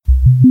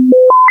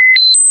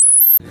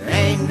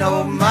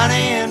no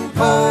money in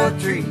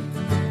poetry.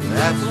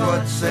 That's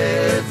what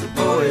sets the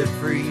poet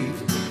free.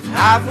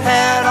 I've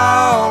had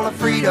all the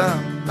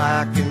freedom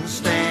I can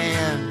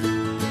stand.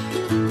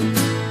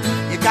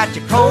 You got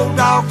your cold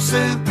dog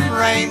soup and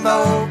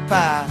rainbow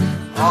pie,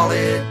 all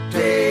it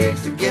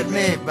takes to get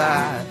me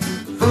by.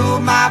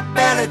 Fool my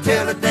belly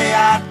till the day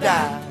I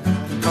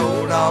die.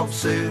 Cold dog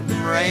soup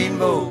and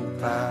rainbow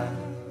pie.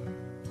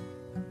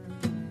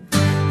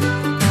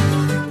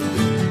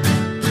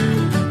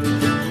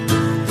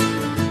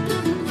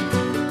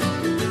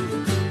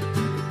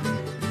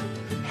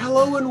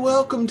 Hello and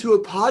welcome to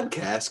a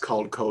podcast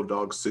called Cold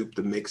Dog Soup,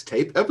 the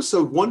Mixtape,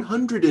 episode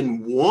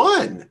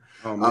 101.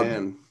 Oh,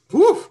 man.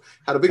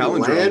 Had a big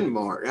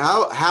landmark.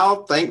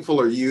 How thankful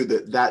are you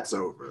that that's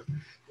over?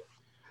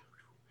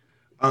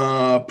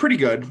 Pretty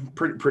good.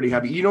 Pretty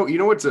happy. You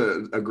know what's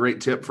a great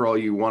tip for all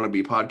you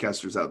wannabe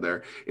podcasters out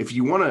there? If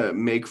you want to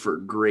make for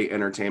great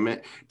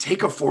entertainment,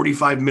 take a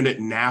 45-minute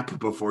nap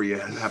before you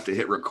have to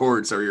hit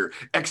record so you're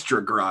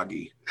extra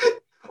groggy.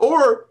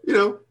 Or,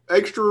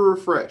 extra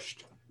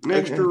refreshed.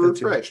 Extra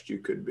refreshed you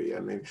could be. I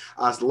mean,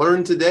 I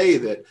learned today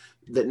that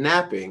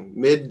napping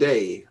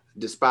midday,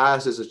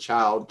 despised as a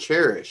child,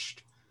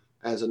 cherished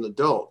as an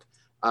adult,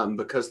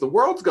 because the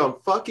world's gone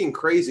fucking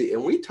crazy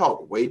and we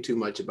talk way too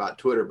much about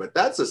Twitter, but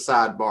that's a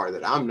sidebar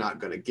that I'm not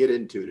going to get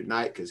into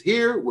tonight, because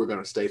here we're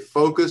going to stay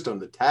focused on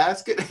the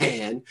task at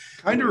hand.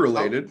 Kind of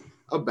related.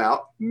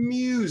 About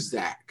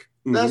music.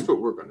 Mm-hmm. That's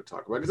what we're going to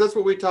talk about, because that's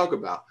what we talk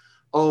about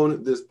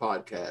on this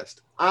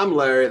podcast. I'm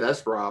Larry.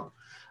 That's Rob.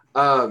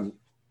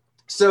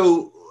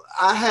 So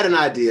I had an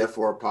idea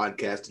for a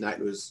podcast tonight.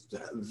 It was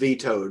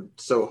vetoed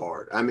so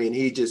hard. I mean,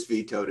 he just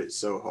vetoed it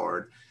so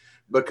hard,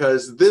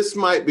 because this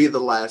might be the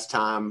last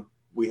time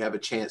we have a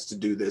chance to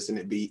do this and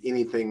it be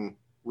anything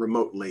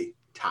remotely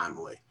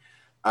timely.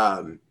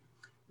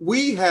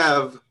 We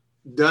have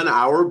done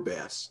our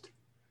best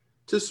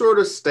to sort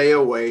of stay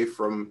away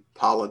from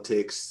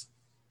politics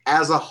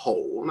as a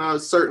whole. Now,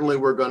 certainly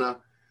we're gonna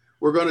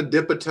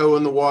dip a toe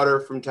in the water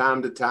from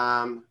time to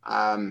time.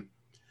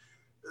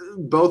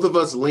 Both of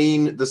us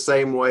lean the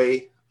same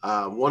way.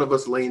 One of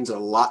us leans a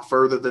lot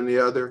further than the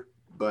other,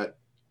 but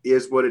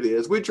is what it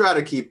is. We try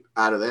to keep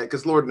out of that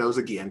because Lord knows,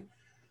 again,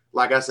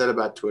 like I said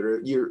about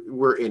Twitter,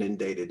 we're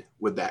inundated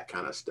with that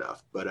kind of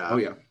stuff. But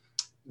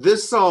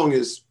this song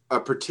is a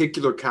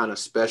particular kind of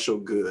special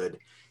good,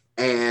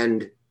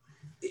 and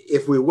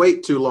if we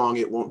wait too long,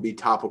 it won't be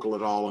topical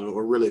at all, and it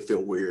will really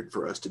feel weird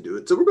for us to do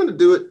it. So we're going to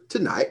do it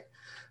tonight,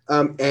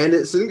 and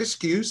it's an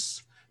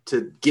excuse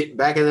to get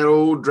back in that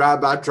old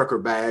drive-by trucker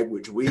bag,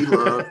 which we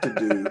love to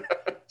do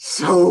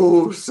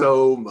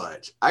so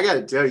much. I got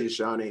to tell you,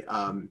 Shawnee,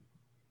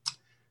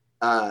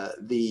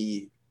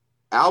 the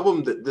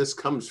album that this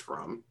comes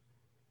from,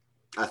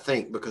 I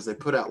think, because they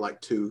put out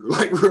like two,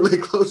 like really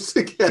close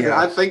together.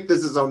 Yeah. I think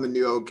this is on the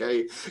new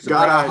OK. Surprise.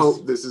 God, I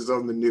hope this is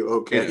on the new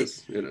OK. It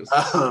is.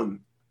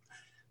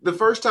 The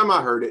first time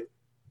I heard it,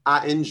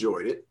 I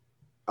enjoyed it.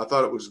 I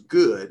thought it was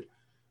good,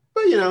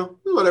 but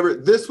whatever.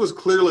 This was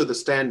clearly the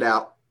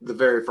standout. The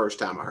very first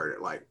time I heard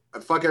it, like,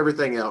 fuck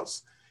everything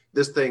else.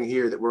 This thing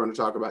here that we're going to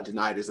talk about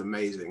tonight is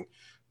amazing.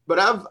 But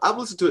I've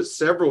listened to it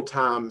several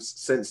times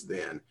since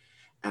then,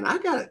 and I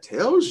gotta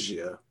tell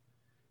you,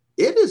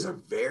 it is a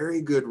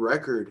very good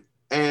record,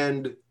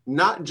 and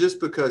not just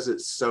because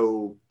it's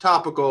so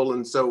topical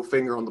and so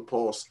finger on the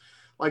pulse.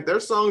 Like,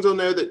 there's songs on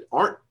there that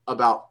aren't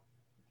about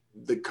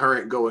the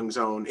current goings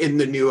on in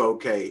the new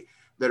OK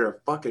that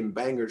are fucking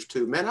bangers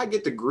too. Man, I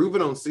get to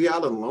grooving on Sea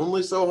Island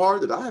Lonely so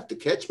hard that I have to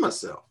catch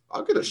myself.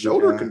 I'll get a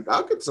shoulder,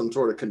 I'll get some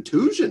sort of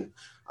contusion.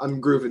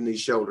 I'm grooving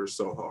these shoulders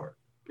so hard.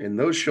 And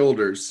those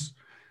shoulders,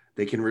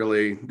 they can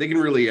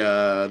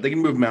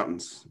move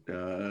mountains,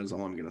 is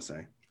all I'm going to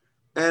say.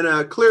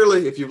 And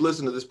clearly, if you've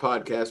listened to this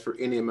podcast for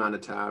any amount of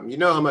time, you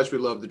know how much we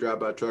love the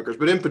Drive-By Truckers,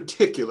 but in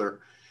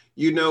particular,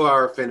 you know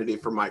our affinity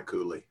for Mike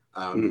Cooley.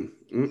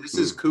 This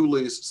is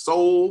Cooley's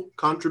sole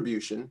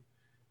contribution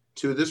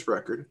to this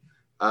record.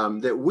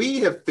 That we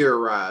have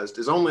theorized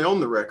is only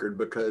on the record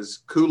because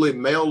Cooley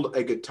mailed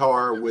a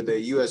guitar with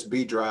a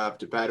USB drive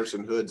to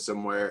Patterson Hood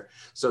somewhere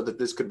so that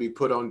this could be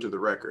put onto the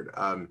record.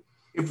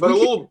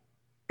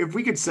 If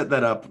we could set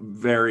that up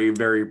very,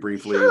 very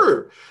briefly.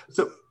 Sure.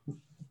 So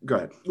go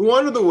ahead.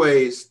 One of the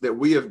ways that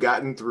we have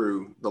gotten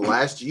through the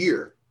last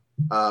year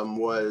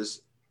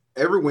was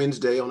every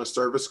Wednesday on a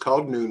service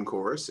called Noon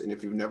Chorus. And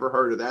if you've never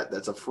heard of that,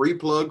 that's a free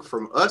plug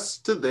from us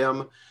to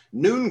them,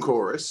 Noon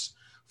Chorus,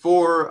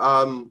 for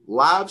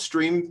live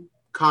stream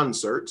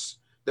concerts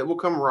that will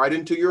come right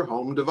into your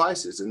home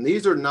devices. And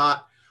these are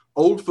not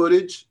old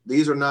footage.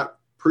 These are not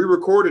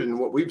pre-recorded in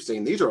what we've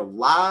seen. These are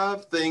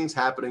live things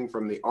happening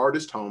from the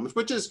artist homes,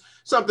 which is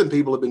something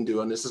people have been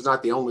doing. This is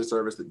not the only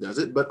service that does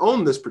it, but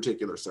on this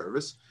particular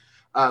service,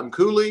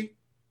 Cooley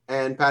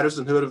and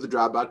Patterson Hood of the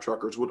Drive-By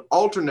Truckers would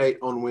alternate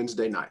on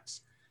Wednesday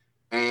nights.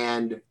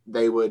 And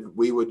we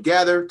would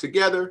gather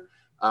together.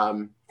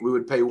 We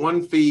would pay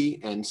one fee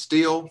and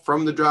steal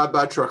from the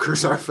Drive-By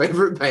Truckers, our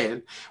favorite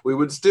band. We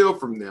would steal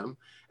from them,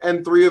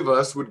 and three of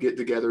us would get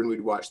together and we'd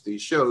watch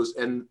these shows.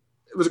 And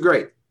it was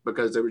great.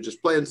 because they were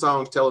just playing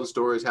songs, telling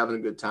stories, having a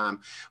good time.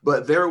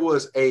 But there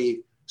was a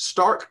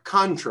stark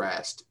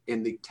contrast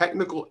in the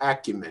technical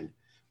acumen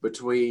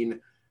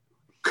between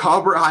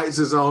Cobra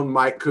Heights' own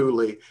Mike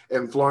Cooley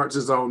and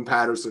Florence's own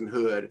Patterson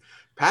Hood.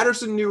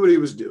 Patterson knew what he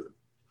was doing.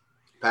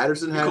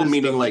 Patterson had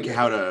meaning like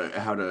how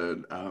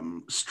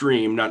to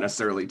stream, not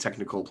necessarily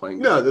technical playing.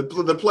 No,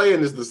 the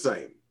playing is the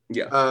same.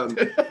 Yeah.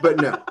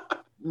 But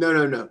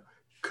no.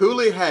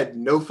 Cooley had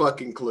no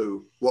fucking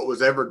clue what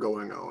was ever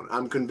going on.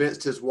 I'm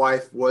convinced his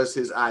wife was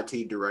his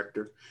IT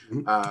director,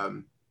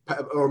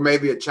 or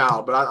maybe a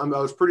child, but I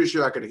was pretty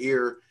sure I could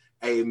hear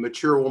a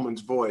mature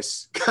woman's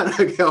voice kind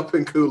of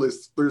helping Cooley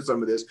through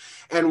some of this.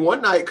 And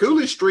one night,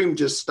 Cooley's stream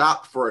just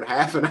stopped for a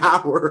half an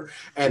hour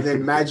and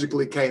then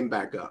magically came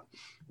back up.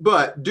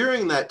 But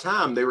during that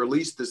time, they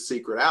released this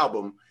secret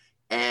album.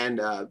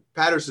 And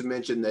Patterson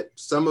mentioned that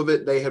some of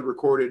it they had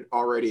recorded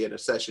already in a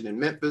session in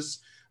Memphis,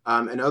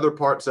 and other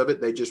parts of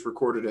it they just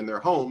recorded in their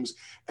homes.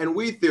 And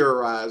we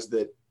theorized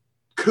that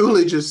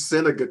Cooley just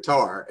sent a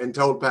guitar and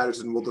told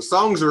Patterson, well, the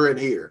songs are in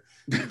here.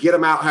 Get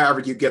them out however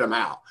you get them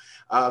out.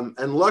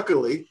 And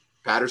luckily,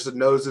 Patterson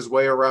knows his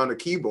way around a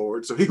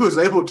keyboard, so he was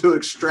able to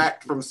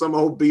extract from some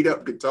old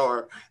beat-up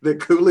guitar that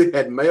Cooley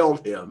had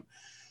mailed him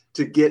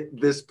to get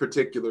this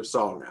particular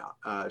song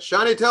out.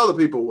 Shawnee, tell the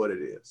people what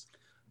it is.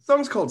 The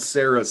song's called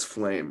Sarah's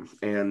Flame,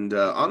 and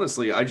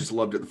honestly, I just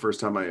loved it the first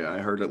time I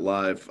heard it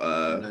live.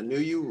 And I knew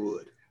you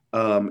would.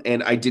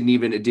 And it didn't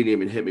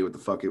even hit me what the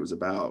fuck it was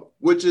about.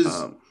 Which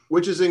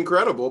is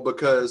incredible,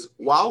 because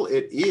while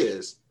it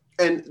is,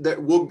 and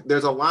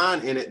there's a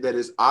line in it that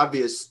is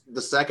obvious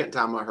the second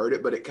time I heard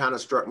it, but it kind of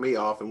struck me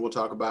off, and we'll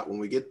talk about when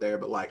we get there.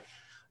 But like,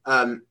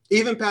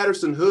 even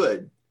Patterson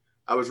Hood,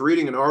 I was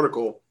reading an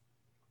article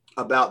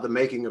about the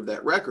making of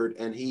that record,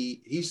 and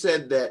he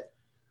said that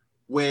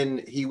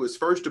when he was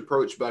first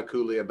approached by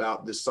Cooley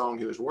about this song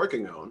he was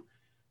working on,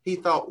 he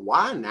thought,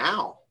 why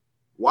now?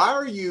 Why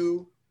are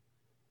you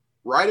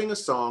writing a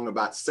song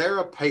about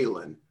Sarah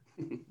Palin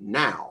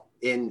now,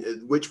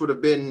 which would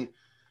have been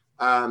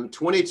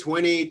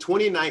 2020,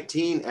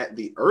 2019 at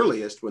the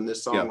earliest when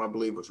this song, I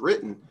believe, was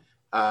written.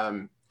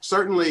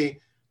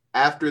 Certainly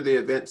after the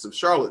events of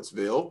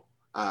Charlottesville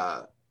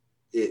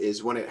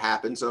is when it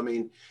happened. So, I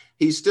mean,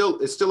 it's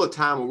still a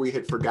time when we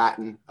had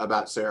forgotten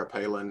about Sarah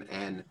Palin,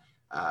 and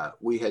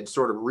we had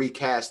sort of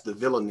recast the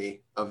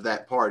villainy of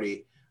that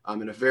party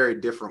in a very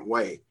different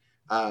way.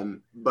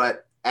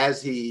 But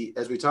as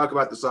we talk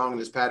about the song, and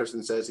as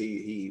Patterson says,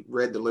 he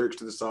read the lyrics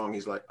to the song,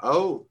 he's like,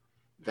 oh,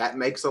 that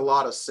makes a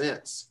lot of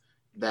sense.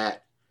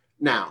 That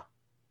now,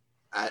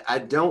 I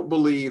don't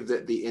believe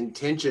that the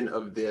intention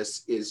of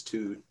this is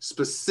to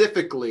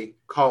specifically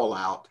call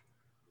out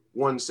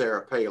one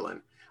Sarah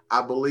Palin.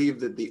 I believe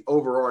that the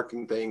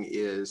overarching thing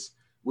is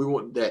we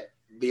want that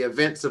the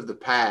events of the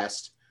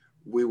past,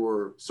 we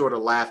were sort of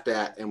laughed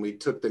at and we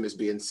took them as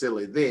being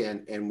silly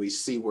then, and we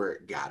see where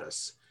it got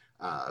us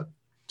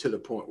to the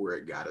point where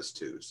it got us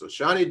to. So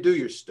Shawnee, do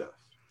your stuff.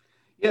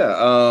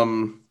 Yeah.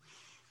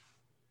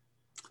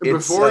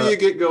 Before you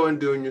get going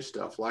doing your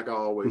stuff, like I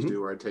always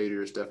do, where I tell you to do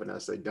your stuff and I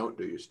say, don't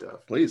do your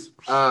stuff. Please.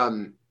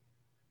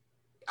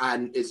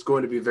 It's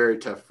going to be very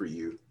tough for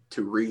you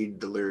to read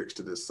the lyrics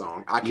to this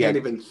song. I can't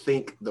even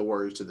think the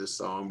words to this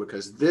song,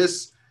 because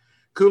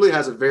Cooley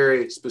has a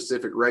very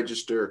specific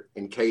register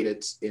and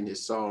cadence in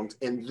his songs.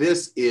 And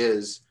this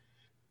is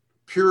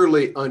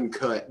purely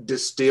uncut,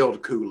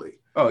 distilled Cooley.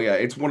 Oh yeah.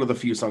 It's one of the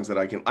few songs that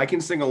I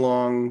can sing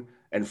along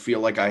and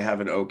feel like I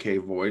have an okay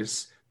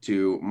voice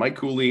to Mike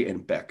Cooley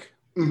and Beck.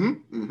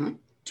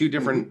 Two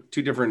different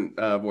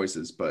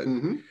voices, but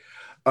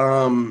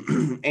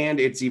and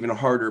it's even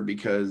harder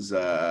because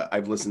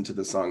I've listened to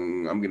the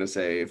song, I'm gonna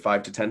say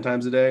 5 to 10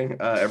 times a day,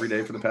 every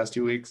day for the past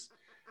 2 weeks.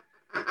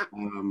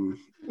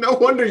 No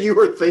wonder you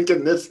were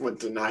thinking this one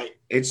tonight.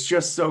 It's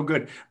just so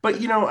good. But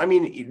I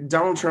mean,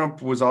 Donald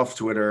Trump was off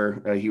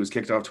Twitter. He was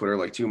kicked off Twitter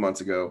like 2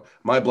 months ago.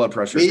 My blood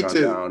pressure's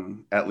gone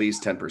down at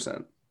least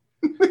 10%.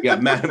 Yeah,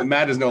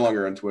 Matt is no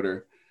longer on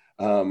Twitter.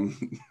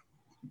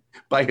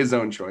 By his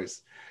own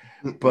choice.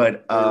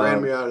 But they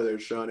ran me out of there,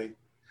 Shawnee.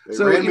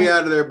 They ran me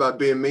out of there by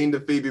being mean to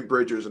Phoebe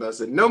Bridgers, and I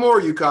said, no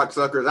more, you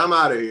cocksuckers. I'm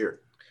out of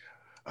here.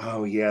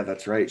 Oh yeah,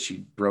 that's right.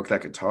 She broke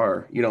that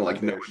guitar.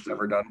 Like no one's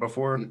ever done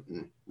before.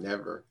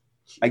 Never.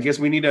 I guess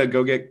we need to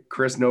go get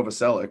Chris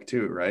Novoselic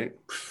too, right?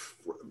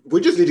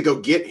 We just need to go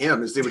get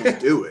him and see what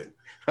he's doing.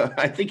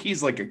 I think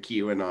he's like a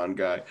QAnon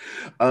guy.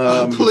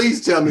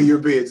 Please tell me you're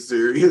being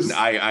serious.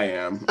 I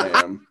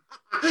am.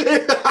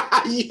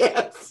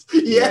 Yes.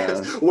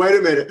 Yeah. Wait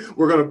a minute.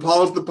 We're going to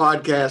pause the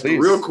podcast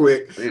real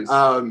quick.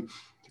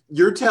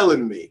 You're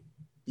telling me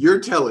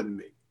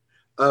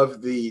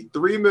of the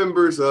 3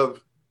 members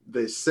of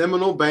the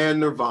seminal band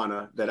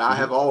Nirvana that I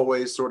have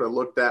always sort of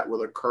looked at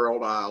with a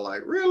curled eye,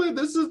 like, really,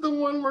 this is the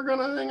one we're going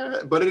to hang our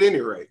head. But at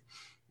any rate,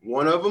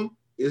 one of them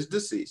is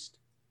deceased.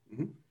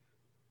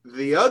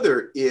 The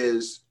other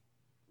is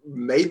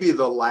maybe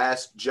the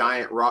last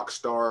giant rock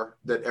star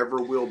that ever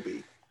will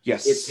be.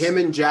 Yes. It's him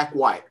and Jack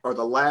White are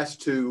the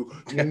last 2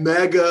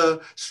 mega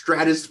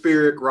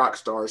stratospheric rock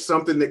stars,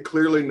 something that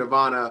clearly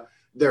Nirvana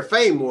their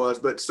fame was,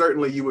 but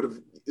certainly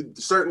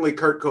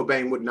Kurt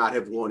Cobain would not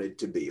have wanted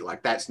to be.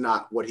 Like, that's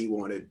not what he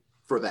wanted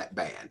for that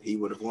band. He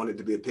would have wanted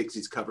to be a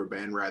Pixies cover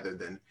band rather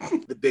than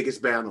the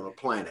biggest band on the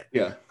planet.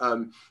 Yeah.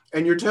 And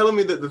you're telling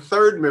me that the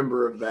third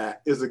member of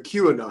that is a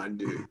QAnon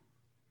dude.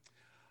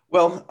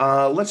 Well,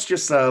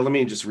 let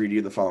me just read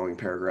you the following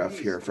paragraph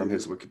here from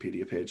his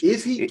Wikipedia page.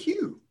 Is he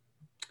Q?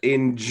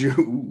 In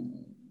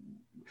June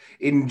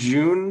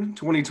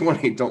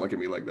 2020, don't look at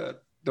me like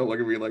that. Don't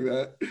look at me like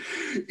that.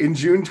 In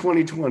June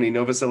 2020,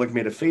 Novoselic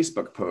made a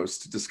Facebook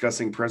post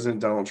discussing President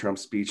Donald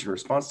Trump's speech in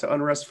response to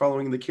unrest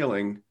following the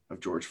killing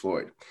of George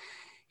Floyd.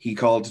 He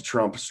called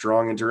Trump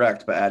strong and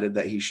direct, but added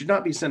that he should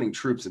not be sending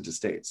troops into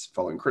states.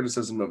 Following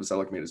criticism,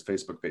 Novoselic made his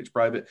Facebook page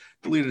private,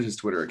 deleted his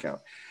Twitter account.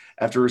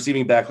 After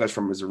receiving backlash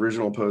from his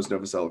original post,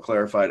 Novoselic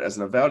clarified, as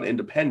an avowed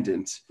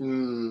independent,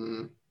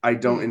 I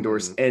don't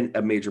endorse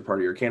a major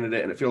party or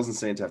candidate, and it feels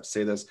insane to have to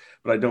say this,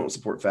 but I don't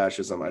support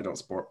fascism. I don't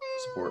support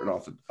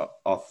an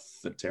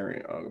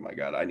authoritarian. Oh my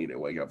God, I need to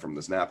wake up from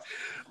this nap.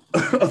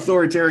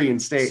 Authoritarian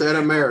state. Said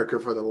America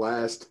for the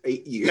last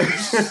 8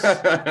 years.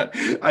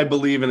 I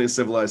believe in a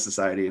civilized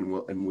society,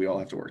 and we all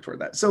have to work toward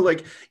that. So,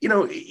 like, you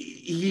know,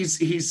 he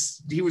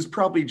was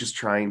probably just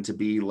trying to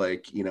be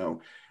like, you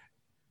know,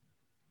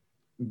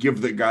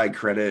 give the guy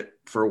credit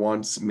for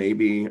once,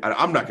 maybe.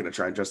 I'm not going to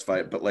try and justify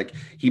it, but like,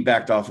 he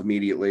backed off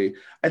immediately.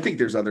 I think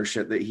there's other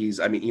shit that he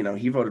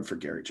voted for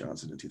Gary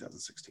Johnson in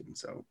 2016.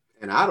 So,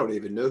 and I don't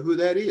even know who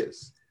that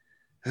is.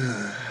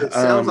 It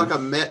sounds like a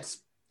Mets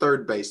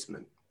third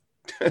baseman.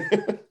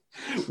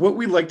 What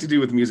we like to do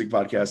with music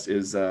podcast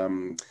is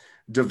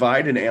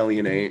divide and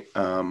alienate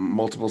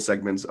multiple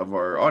segments of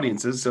our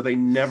audiences so they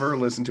never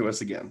listen to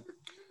us again.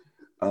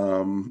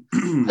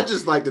 I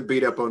just like to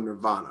beat up on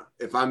Nirvana,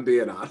 if I'm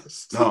being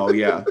honest. Oh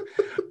yeah.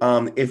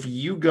 If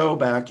you go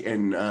back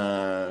and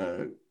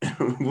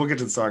we'll get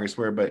to the song, I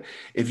swear, but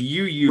if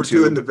you YouTube, we're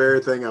doing the very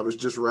thing I was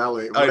just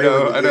rallying. I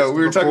know.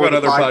 We were talking about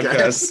other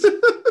podcasts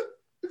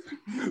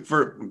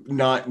for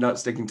not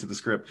sticking to the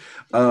script.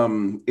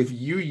 If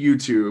you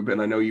YouTube,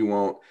 and I know you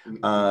won't,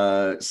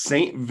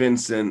 St.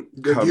 Vincent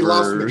covers.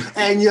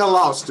 You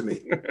lost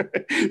me.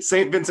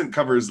 St. Vincent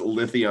covers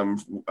Lithium.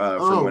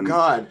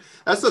 God,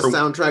 that's the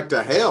soundtrack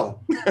to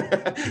hell.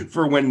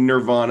 For when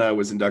Nirvana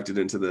was inducted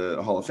into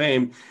the Hall of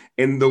Fame,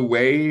 and the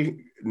way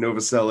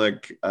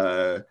Novoselic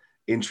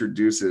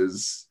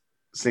introduces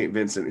St.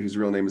 Vincent, whose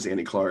real name is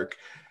Andy Clark.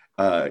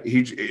 I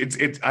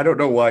don't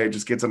know why it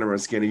just gets under my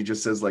skin. He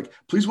just says, like,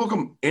 please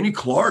welcome Annie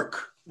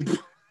Clark.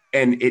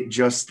 And it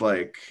just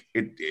like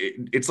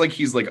it's like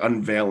he's like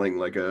unveiling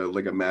like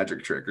a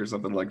magic trick or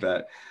something like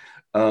that.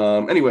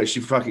 Anyway, she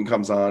fucking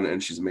comes on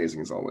and she's amazing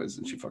as always,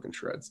 and she fucking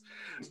shreds.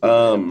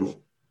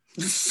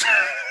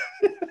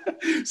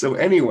 So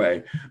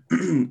anyway,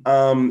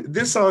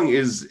 this song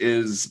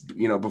is,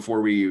 you know,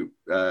 before we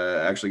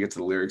actually get to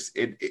the lyrics,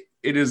 it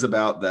is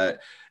about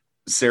that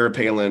Sarah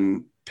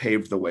Palin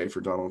paved the way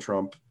for Donald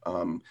Trump,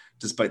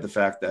 despite the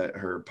fact that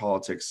her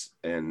politics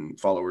and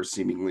followers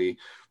seemingly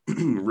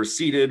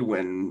receded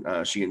when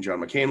she and John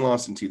McCain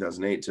lost in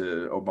 2008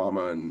 to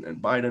Obama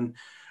and Biden.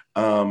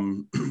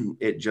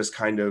 It just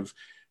kind of,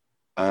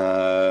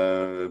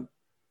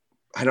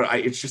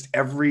 it's just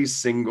every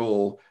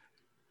single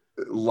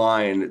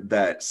line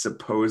that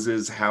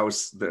supposes how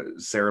the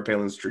Sarah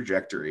Palin's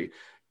trajectory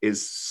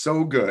is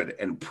so good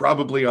and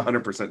probably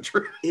 100%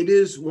 true. It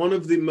is one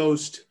of the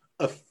most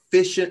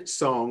efficient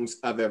songs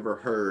I've ever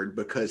heard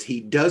because he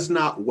does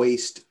not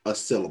waste a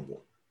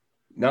syllable.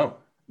 No.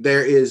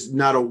 There is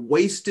not a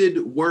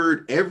wasted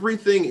word.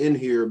 Everything in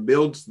here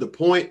builds the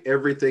point.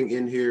 Everything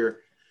in here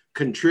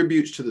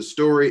contributes to the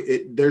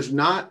story. There's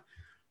not,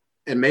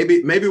 and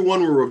maybe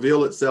one will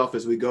reveal itself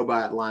as we go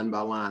by it line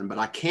by line, but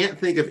I can't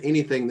think of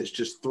anything that's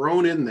just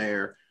thrown in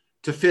there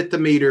to fit the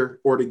meter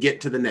or to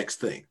get to the next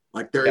thing.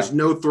 Like, there is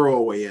no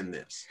throwaway in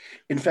this.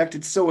 In fact,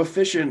 it's so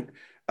efficient.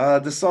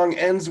 The song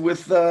ends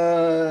with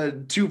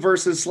 2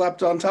 verses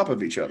slapped on top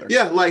of each other.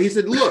 Yeah, like he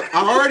said, look,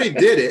 I already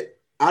did it.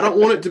 I don't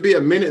want it to be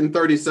 1 minute and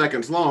 30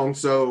 seconds long,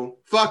 so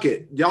fuck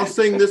it. Y'all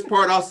sing this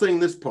part, I'll sing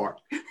this part.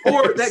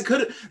 Or that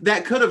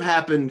could have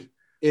happened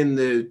in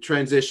the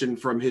transition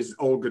from his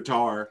old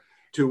guitar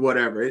to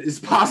whatever. It's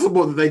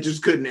possible that they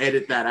just couldn't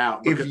edit that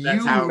out because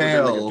that's how it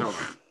was in the guitar.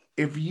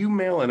 If you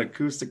mail an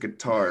acoustic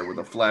guitar with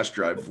a flash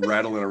drive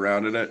rattling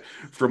around in it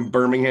from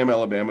Birmingham,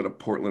 Alabama to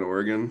Portland,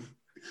 Oregon,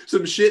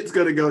 some shit's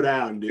gonna go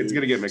down, dude. It's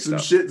gonna get mixed up.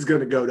 Some shit's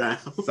gonna go down.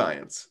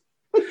 Science.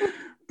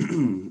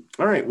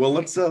 All right, well,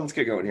 let's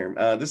get going here.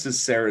 This is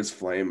Sarah's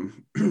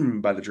Flame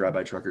by the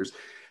Drive-By Truckers.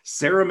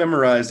 Sarah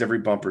memorized every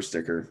bumper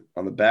sticker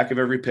on the back of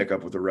every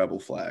pickup with a rebel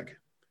flag.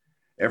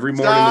 Every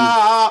morning.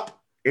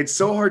 Stop! It's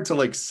so hard to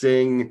like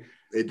sing.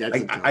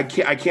 I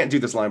can't do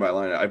this line by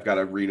line. I've got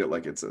to read it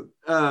like it's a.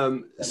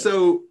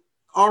 So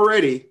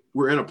already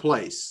we're in a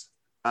place.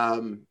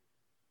 You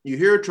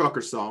hear a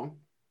trucker song.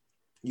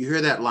 You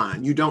hear that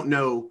line. You don't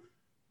know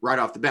right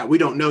off the bat. We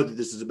don't know that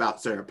this is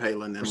about Sarah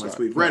Palin unless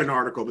we've read an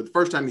article. But the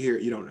first time you hear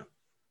it, you don't know.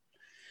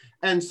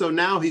 And so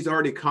now he's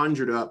already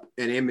conjured up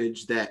an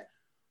image that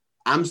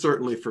I'm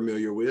certainly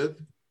familiar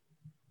with.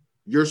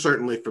 you're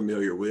certainly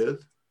familiar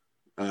with.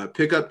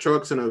 Pickup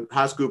trucks in a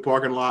high school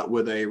parking lot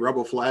with a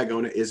rebel flag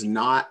on it is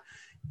not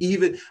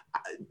even,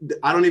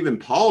 I don't even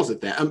pause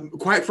at that.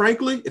 Quite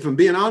frankly, if I'm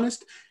being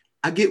honest,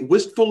 I get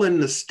wistful and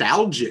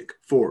nostalgic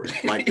for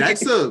it. Like,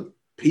 that's a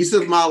piece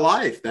of my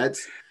life.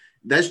 That's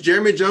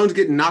Jeremy Jones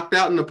getting knocked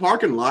out in the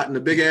parking lot in a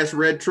big ass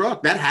red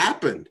truck. That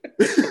happened.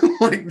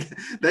 Like,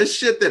 that's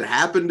shit that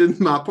happened in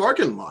my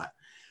parking lot.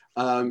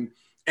 And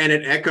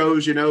it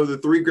echoes, the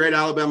three great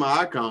Alabama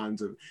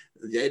icons of,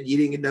 you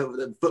didn't know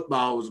that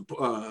football was,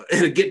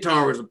 and a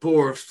guitar was a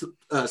poor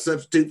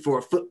substitute for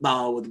a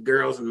football with the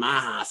girls in my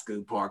high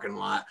school parking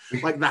lot.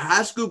 Like, the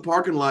high school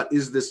parking lot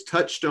is this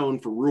touchstone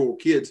for rural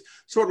kids,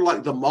 sort of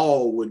like the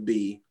mall would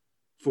be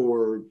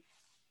for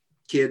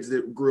kids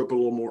that grew up a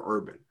little more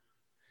urban.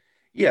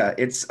 Yeah,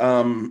 it's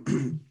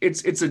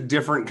a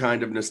different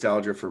kind of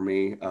nostalgia for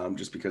me,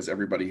 just because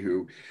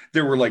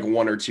there were like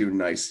one or two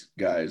nice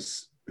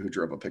guys who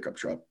drove a pickup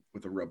truck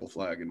with a rebel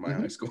flag in my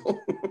high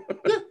school.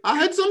 Yeah, I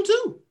had some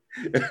too.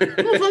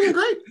 They were fucking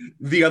great.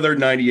 The other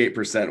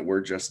 98% were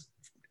just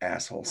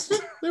assholes.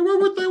 They were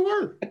what they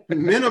were.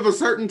 Men of a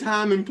certain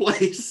time and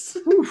place.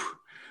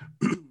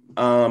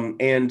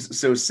 And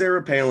so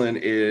Sarah Palin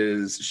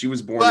she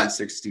was born in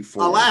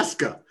 1964.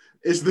 Alaska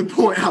is the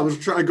point I was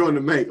going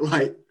to make.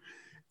 Like,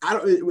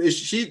 was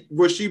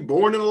she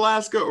born in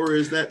Alaska, or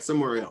is that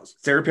somewhere else?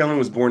 Sarah Palin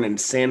was born in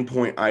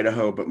Sandpoint,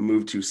 Idaho, but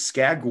moved to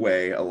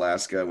Skagway,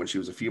 Alaska when she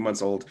was a few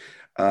months old.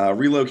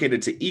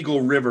 Relocated to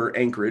Eagle River,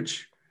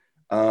 Anchorage,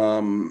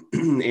 in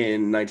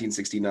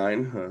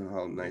 1969.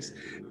 How nice.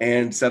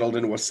 And settled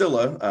in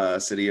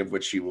Wasilla, city of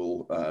which she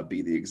will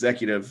be the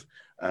executive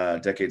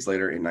decades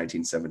later in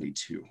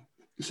 1972.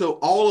 So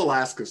all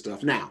Alaska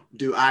stuff. Now,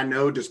 do I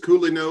know? Does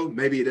Cooley know?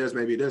 Maybe it does,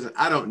 maybe it doesn't.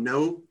 I don't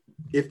know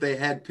if they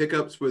had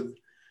pickups with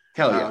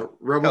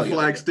rebel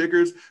flag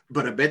stickers,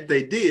 but I bet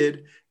they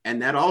did.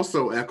 And that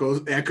also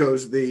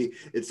echoes the,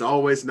 it's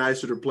always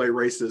nicer to play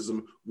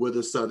racism with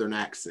a Southern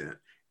accent.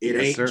 It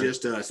ain't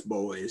just us,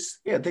 boys.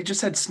 Yeah, they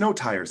just had snow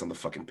tires on the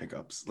fucking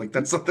pickups. Like,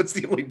 that's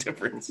the only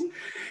difference.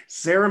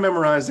 Sarah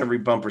memorized every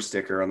bumper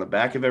sticker on the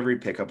back of every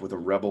pickup with a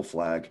rebel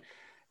flag,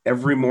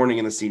 every morning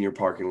in the senior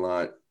parking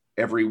lot,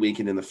 every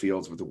weekend in the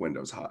fields with the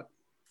windows hot.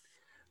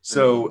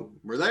 So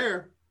we're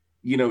there.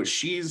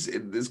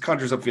 This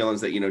conjures up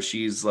feelings that,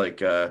 she's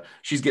like,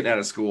 she's getting out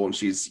of school and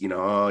she's,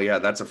 oh yeah,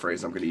 that's a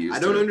phrase I'm going to use. I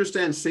don't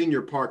understand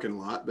senior parking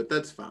lot, but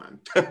that's fine.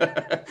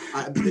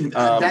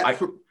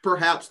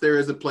 Perhaps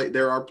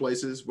there are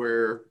places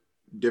where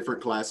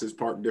different classes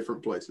park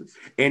different places.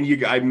 And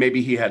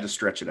maybe he had to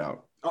stretch it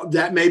out. Oh,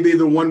 that may be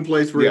the one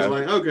place where he's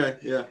like, okay,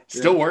 yeah.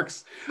 Still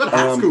works. But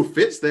high school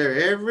fits there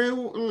every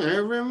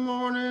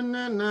morning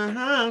in the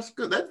high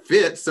school. That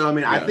fits. So,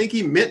 I think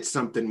he meant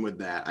something with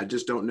that. I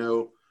just don't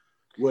know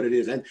what it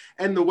is.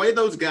 And the way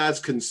those guys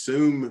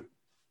consume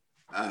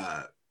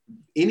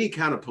any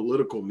kind of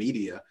political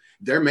media,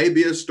 there may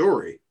be a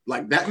story.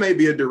 Like, that may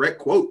be a direct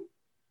quote.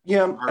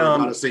 Yeah,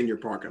 about a senior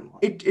parking lot.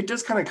 It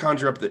does kind of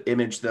conjure up the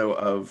image, though,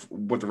 of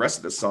what the rest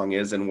of the song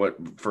is, and what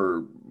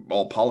for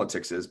all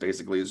politics is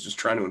basically is just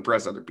trying to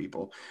impress other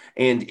people.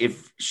 And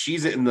if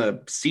she's in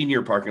the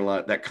senior parking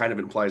lot, that kind of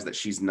implies that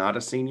she's not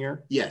a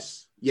senior.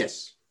 Yes,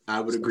 I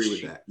would agree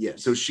with that.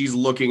 Yes. So she's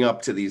looking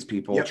up to these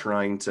people,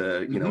 trying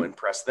to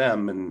impress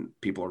them and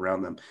people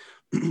around them.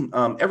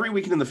 Every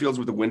weekend in the fields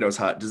with the windows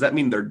hot. Does that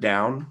mean they're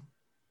down?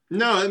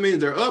 No, that means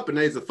they're up and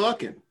they's a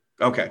fucking.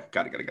 Okay,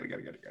 got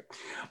it.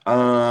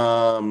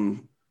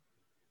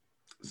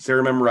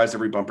 Sarah memorized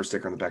every bumper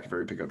sticker on the back of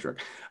every pickup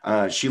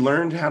truck. She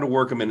learned how to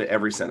work them into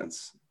every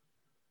sentence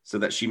so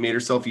that she made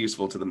herself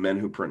useful to the men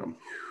who print them.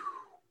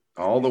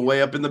 All the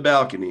way up in the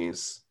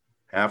balconies,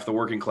 half the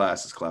working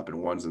class is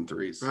clapping ones and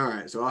threes. All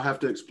right, so I'll have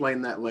to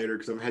explain that later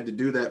because I've had to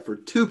do that for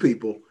two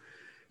people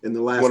in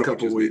the last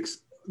couple of weeks.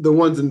 The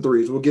ones and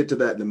threes. We'll get to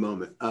that in a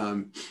moment.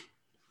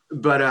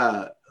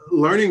 But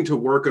learning to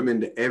work them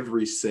into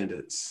every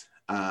sentence.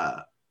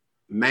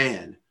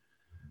 Man,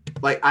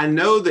 like, I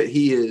know that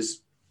he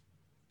is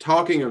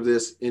talking of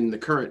this in the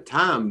current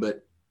time,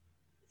 but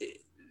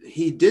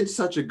he did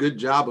such a good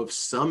job of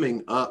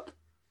summing up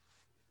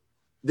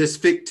this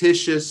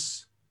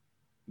fictitious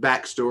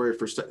backstory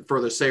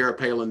for the Sarah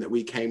Palin that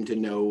we came to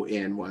know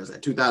in,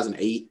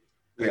 2008,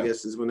 I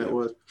guess is when that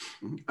was.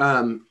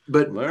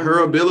 But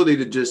her ability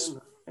to just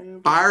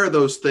fire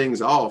those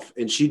things off,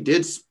 and she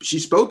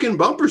spoke in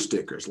bumper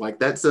stickers. Like,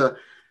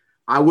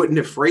 I wouldn't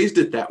have phrased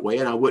it that way,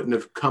 and I wouldn't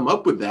have come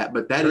up with that,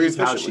 but that is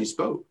how she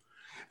spoke.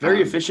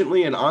 Very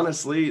efficiently, and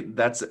honestly,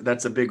 that's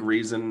a big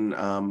reason,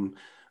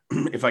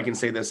 if I can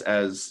say this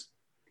as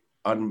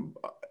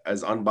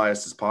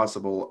unbiased as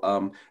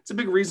possible, it's a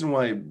big reason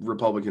why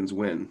Republicans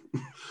win.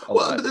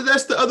 Well,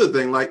 that's the other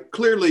thing. Like,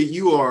 clearly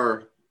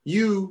your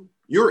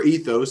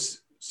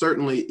ethos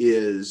certainly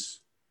is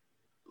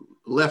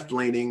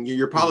left-leaning.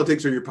 Your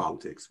politics are your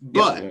politics,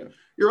 but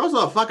you're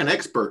also a fucking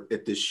expert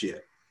at this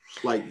shit.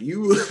 Like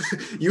you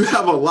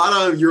have a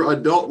lot of your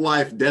adult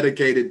life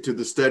dedicated to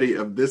the study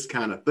of this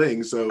kind of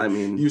thing. So I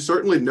mean, you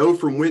certainly know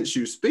from whence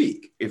you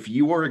speak. if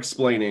you are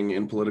explaining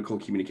in political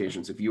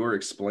communications, if you are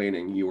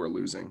explaining, you are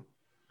losing.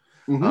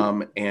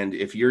 And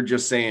if you're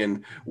just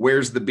saying,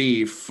 where's the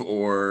beef,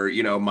 or,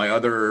 you know, my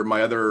other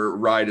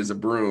ride is a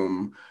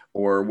broom,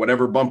 or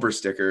whatever bumper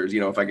stickers, you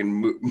know, if I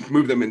can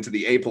move them into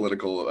the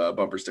apolitical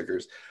bumper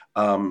stickers,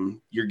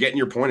 you're getting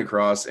your point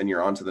across and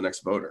you're on to the next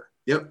voter.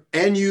 Yep.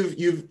 And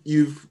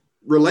you've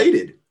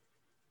related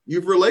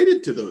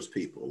to those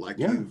people. Like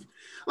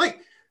like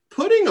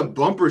putting a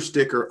bumper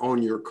sticker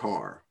on your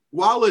car,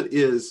 while it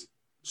is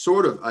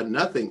sort of a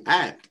nothing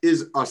act,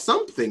 is a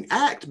something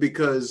act,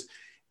 because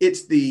it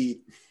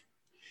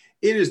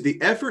is the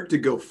effort to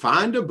go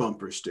find a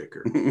bumper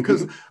sticker.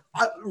 Because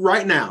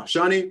right now,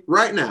 Shawnee,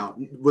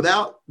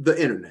 without the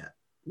internet,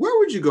 where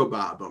would you go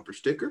buy a bumper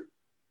sticker?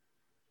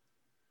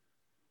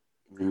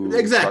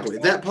 Exactly.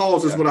 That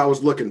pause is what I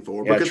was looking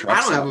for, because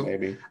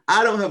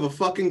I don't have a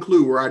fucking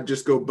clue where I'd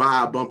just go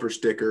buy a bumper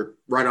sticker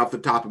right off the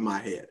top of my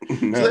head.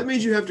 No. So that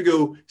means you have to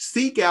go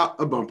seek out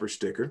a bumper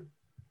sticker.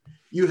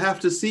 You have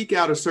to seek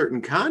out a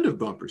certain kind of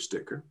bumper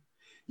sticker.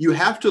 You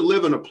have to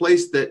live in a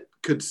place that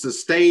could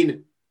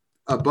sustain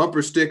a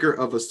bumper sticker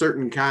of a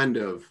certain kind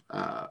of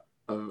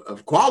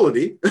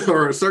quality,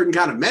 or a certain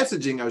kind of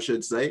messaging, I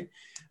should say.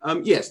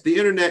 Yes, the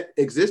internet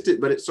existed,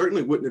 but it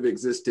certainly wouldn't have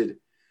existed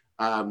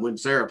when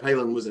Sarah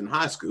Palin was in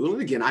high school.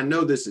 And again, I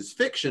know this is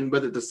fiction,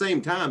 but at the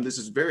same time, this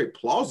is very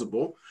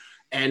plausible.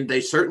 And they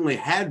certainly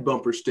had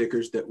bumper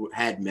stickers that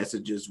had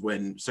messages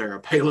when Sarah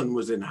Palin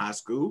was in high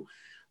school.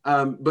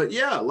 But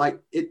yeah, like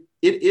it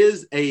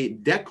is a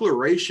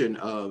declaration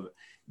of,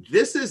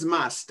 this is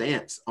my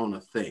stance on a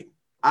thing.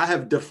 I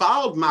have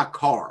defiled my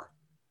car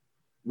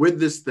with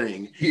this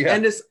thing. Yeah.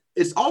 And it's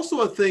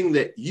also a thing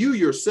that you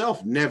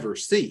yourself never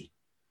see.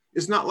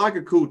 It's not like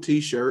a cool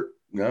t-shirt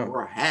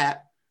or a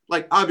hat.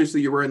 Like, obviously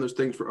you're wearing those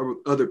things for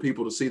other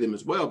people to see them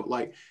as well. But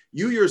like,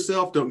 you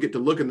yourself don't get to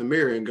look in the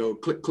mirror and go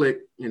click, click,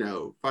 you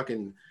know,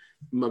 fucking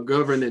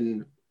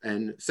McGovern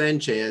and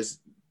Sanchez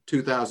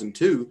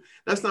 2002.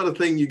 That's not a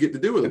thing you get to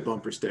do with a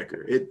bumper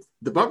sticker.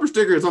 The bumper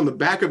sticker is on the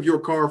back of your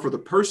car for the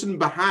person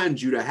behind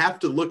you to have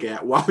to look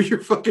at while you're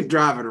fucking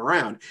driving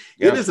around.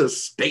 Yeah. It is a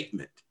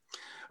statement.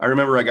 I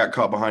remember I got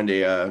caught behind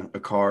a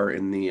car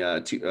in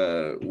the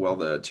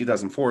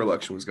 2004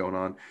 election was going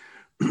on,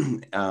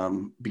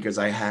 because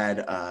I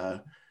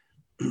had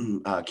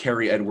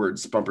Carrie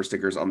Edwards bumper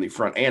stickers on the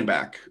front and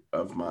back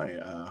of my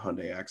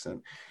Hyundai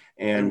Accent.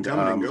 And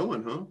coming and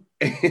going, huh?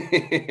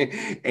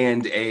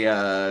 And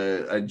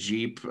a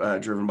Jeep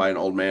driven by an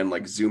old man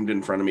like zoomed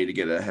in front of me to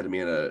get ahead of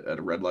me at a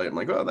red light. I'm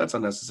like, oh, that's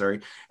unnecessary.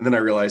 And then I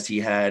realized he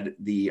had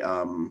the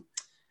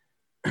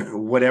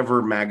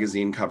whatever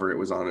magazine cover it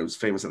was on. It was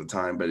famous at the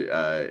time, but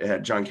it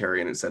had John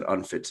Kerry and it said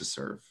 "unfit to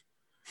serve."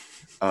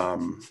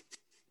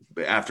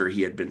 After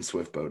he had been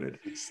swift boated.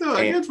 So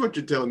I guess what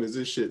you're telling me is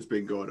this shit's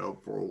been going on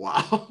for a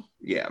while.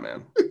 Yeah,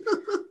 man.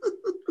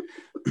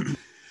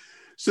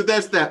 So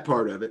that's that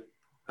part of it.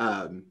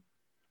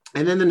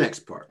 And then the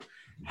next part,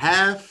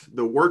 half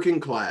the working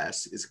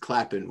class is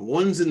clapping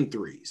ones and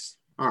threes.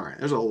 All right,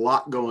 there's a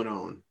lot going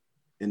on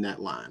in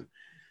that line.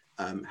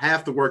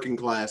 Half the working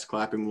class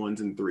clapping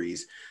ones and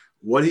threes.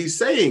 What he's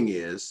saying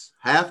is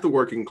half the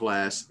working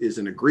class is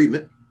in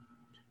agreement.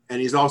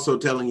 And he's also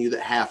telling you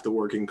that half the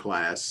working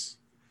class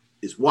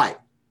is white,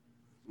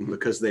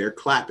 because they're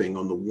clapping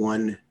on the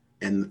 1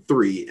 and the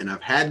 3. And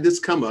I've had this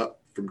come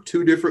up from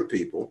two different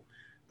people,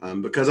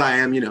 because I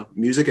am,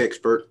 music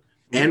expert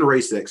and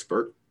race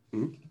expert.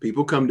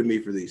 People come to me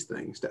for these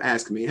things to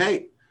ask me,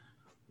 hey,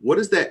 what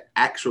does that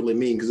actually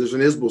mean? Because there's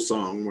an Isbell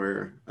song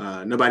where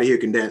nobody here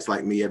can dance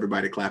like me,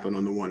 everybody clapping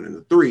on the 1 and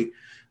the 3.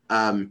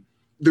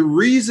 The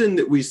reason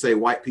that we say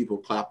white people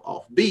clap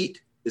off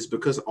beat is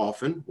because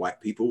often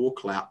white people will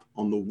clap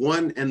on the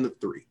 1 and the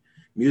 3.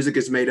 Music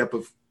is made up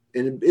of,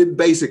 and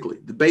basically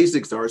the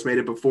basics are, it's made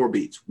up of 4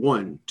 beats,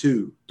 1,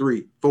 2,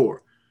 3,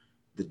 4.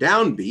 The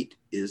downbeat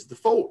is the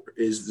 4,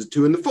 is the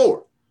 2 and the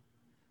 4.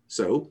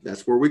 So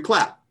that's where we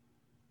clap.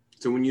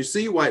 So when you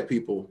see white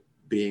people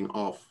being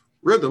off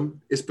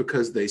rhythm, it's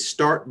because they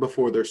start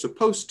before they're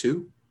supposed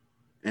to,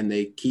 and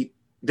they keep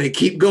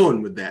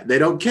going with that. They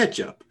don't catch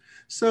up.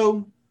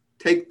 So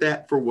take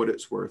that for what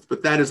it's worth.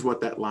 But that is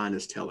what that line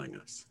is telling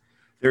us.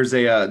 There's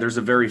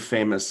a very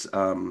famous.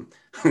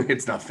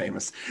 It's not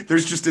famous.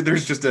 There's just a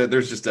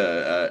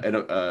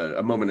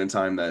moment in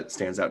time that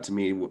stands out to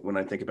me when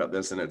I think about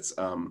this, and it's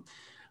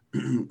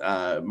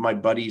my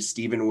buddy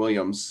Stephen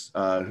Williams,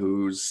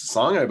 whose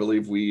song I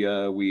believe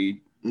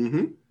we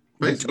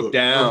took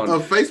down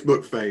of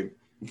Facebook fame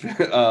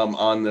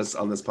on this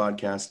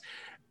podcast,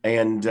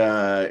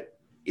 and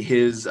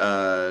his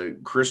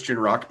Christian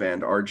rock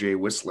band RJ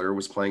Whistler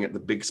was playing at the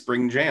Big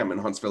Spring Jam in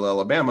Huntsville,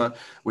 Alabama,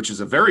 which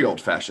is a very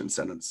old-fashioned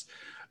sentence,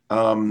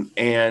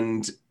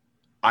 and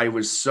I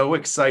was so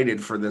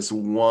excited for this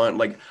one.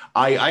 Like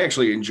I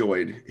actually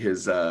enjoyed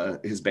his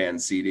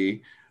band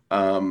CD.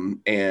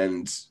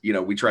 And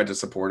we tried to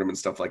support him and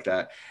stuff like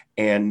that.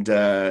 And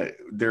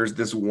there's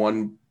this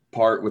one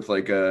part with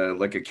like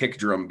a kick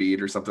drum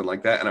beat or something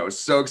like that, and I was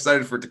so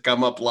excited for it to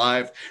come up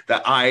live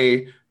that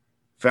I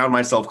found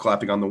myself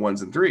clapping on the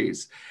ones and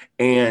threes.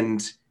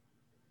 And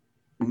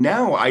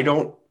now I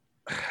don't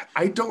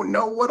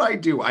know what I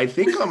do. I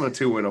think I'm a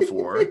 2 and a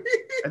 4.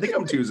 I think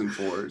I'm 2s and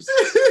 4s,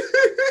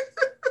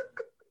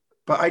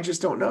 but I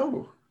just don't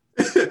know.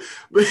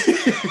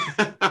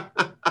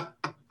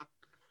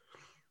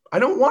 I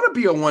don't want to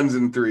be a 1s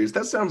and 3s.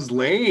 That sounds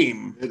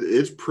lame.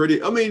 It's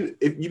pretty. I mean,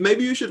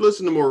 maybe you should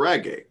listen to more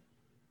reggae.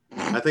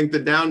 I think the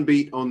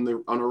downbeat on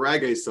a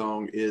reggae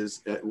song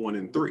is at 1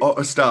 and 3.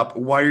 Oh, stop!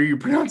 Why are you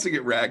pronouncing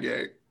it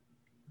reggae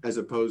as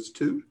opposed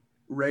to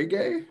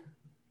reggae?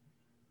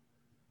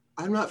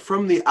 I'm not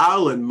from the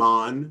island,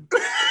 man.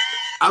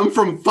 I'm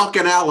from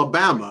fucking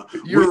Alabama.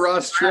 You're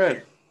Ross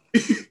Trent.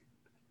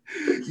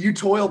 You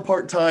toil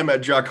part-time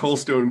at Jack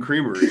Holstone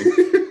Creamery.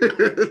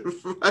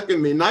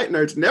 Fucking me night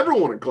nerds never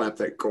want to clap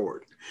that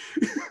chord.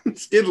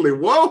 Skiddly,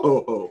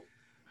 whoa.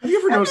 Have you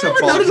ever noticed how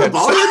bald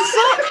heads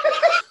suck?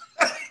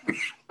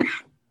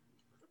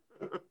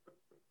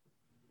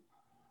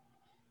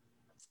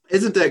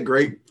 Isn't that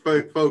great,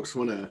 folks,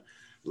 when a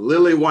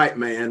lily white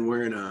man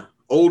wearing a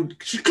old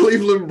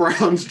Cleveland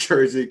Browns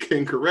jersey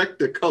can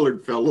correct a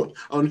colored fellow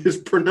on his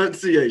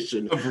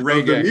pronunciation of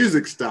reggae, the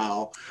music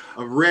style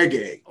of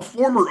reggae. A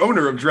former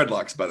owner of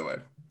dreadlocks, by the way.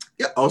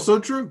 Yeah, also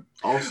true.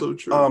 Now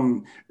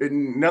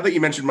that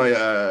you mentioned my,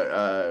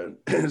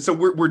 so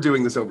we're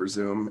doing this over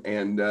Zoom,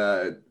 and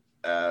I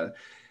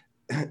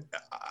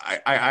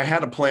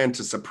had a plan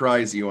to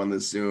surprise you on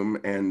this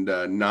Zoom and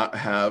not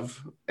have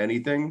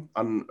anything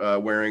on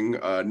not wearing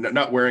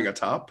a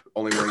top,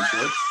 only wearing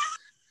shorts.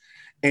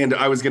 And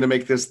I was going to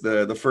make this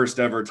the first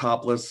ever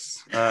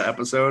topless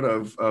episode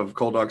of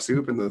Cold Dog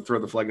Soup and the Throw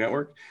the Flag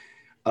Network.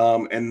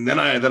 And then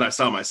I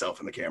saw myself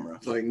in the camera.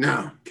 It's like,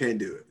 no, can't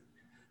do it.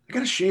 I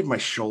got to shave my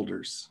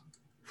shoulders.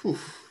 A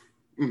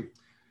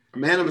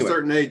man of a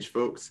certain age,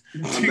 folks.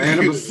 A man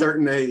of a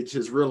certain age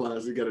has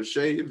realized he got to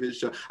shave his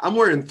shoulder. I'm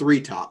wearing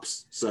 3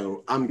 tops,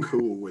 so I'm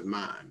cool with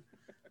mine.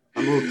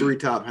 I'm a little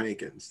 3-top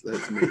Hankins.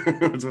 That's me.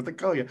 That's what they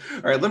call you.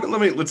 All right,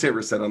 let's hit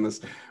reset on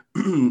this.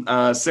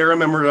 Sarah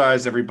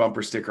memorized every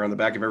bumper sticker on the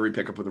back of every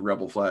pickup with a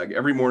rebel flag.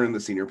 Every morning in the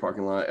senior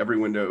parking lot. Every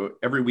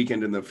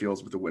weekend in the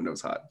fields with the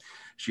windows hot.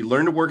 She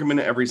learned to work them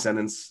into every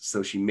sentence,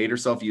 so she made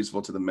herself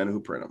useful to the men who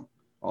print them.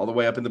 All the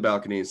way up in the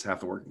balconies, half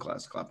the working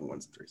class clapping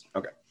 1s and 3s.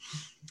 Okay.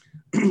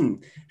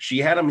 She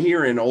had them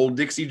here in Old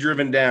Dixie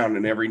driven down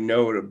in every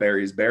note of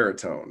Barry's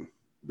baritone.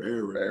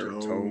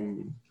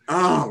 Baritone.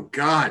 Oh,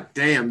 God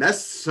damn.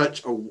 That's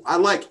such a... I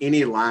like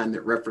any line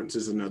that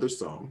references another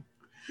song.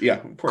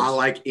 Yeah, of course. I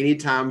like any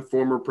time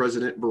former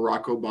President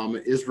Barack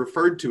Obama is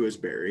referred to as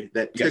Barry.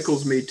 That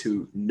tickles me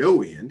to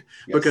no end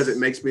because it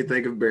makes me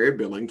think of Barry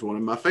Billings, one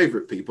of my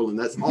favorite people, and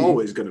that's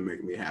always going to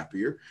make me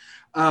happier.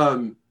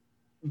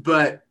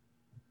 But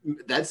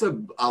that's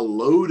a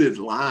loaded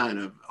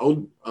line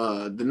of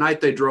The Night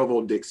They Drove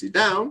Old Dixie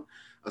Down,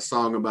 a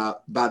song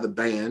by the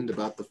band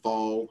about the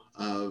fall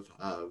of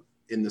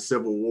in the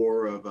Civil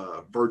War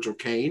of Virgil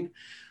Caine.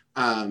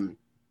 That's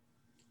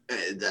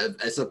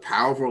a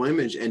powerful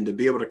image, and to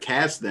be able to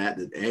cast that,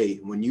 hey,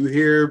 when you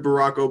hear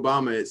Barack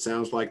Obama, it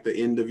sounds like the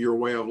end of your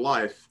way of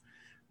life.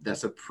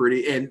 That's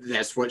and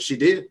that's what she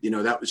did.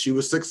 She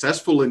was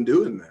successful in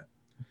doing that.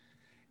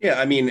 Yeah,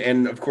 I mean,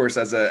 and of course,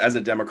 as a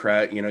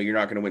Democrat, you're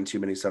not going to win too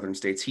many southern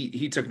states.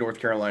 He took North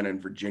Carolina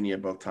and Virginia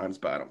both times,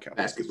 but I don't count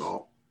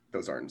basketball.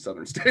 Those aren't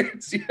southern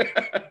states.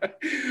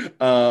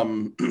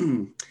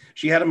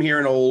 She had him here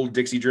in Old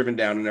Dixie driven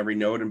down in every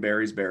note and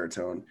Barry's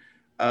baritone.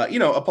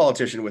 A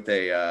politician with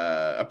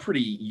a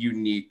pretty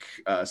unique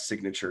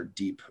signature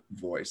deep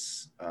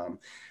voice.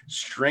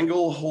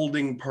 Strangle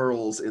holding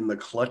pearls in the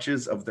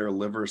clutches of their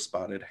liver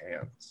spotted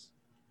hands.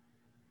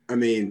 I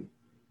mean,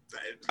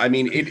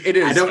 it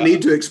is. I don't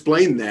need to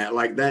explain that.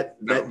 Like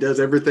that does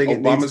everything.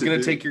 Obama's going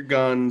to take your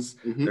guns.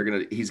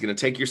 Mm-hmm. He's going to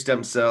take your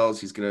stem cells.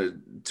 He's going to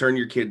turn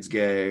your kids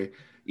gay.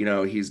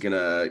 He's going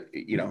to,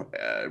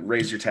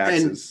 raise your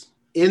taxes.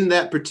 And in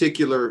that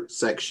particular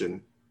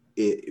section,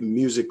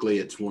 musically,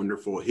 it's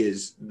wonderful.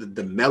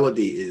 The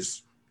melody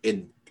is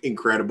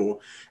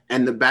incredible,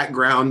 and the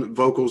background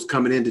vocals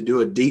coming in to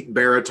do a deep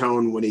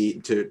baritone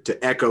to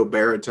echo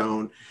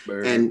baritone.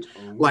 And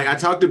like I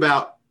talked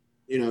about,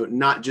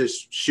 not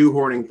just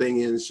shoehorning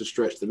things to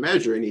stretch the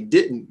measure, and he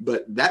didn't,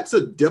 but that's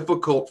a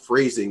difficult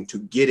phrasing to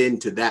get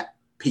into that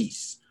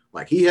piece.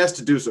 Like he has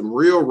to do some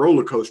real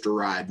roller coaster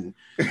riding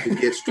to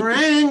get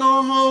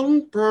strangle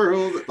holding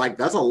pearls. Like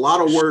that's a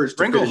lot of words.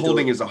 Strangle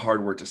holding is a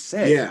hard word to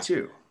say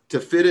too. To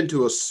fit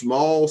into a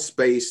small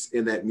space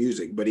in that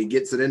music, but he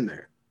gets it in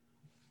there.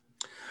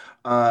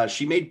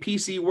 She made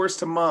PC worse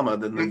to mama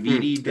than the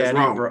VD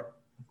daddy.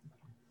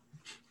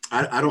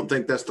 I don't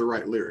think that's the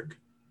right lyric.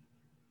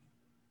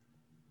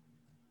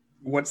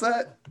 What's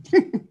that?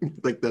 I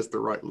think that's the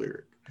right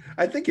lyric.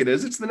 I think it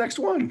is. It's the next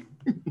one.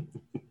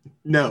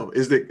 No,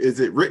 is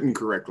it written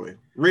correctly?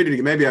 Read it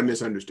again. Maybe I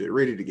misunderstood.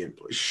 Read it again,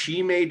 please.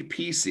 She made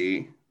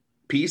PC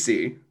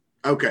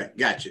Okay,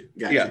 got you.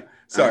 Yeah, I heard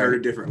sorry.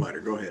 a different letter.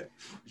 Go ahead.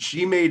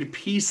 She made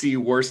PC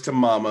worse to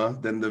mama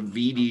than the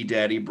VD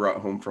daddy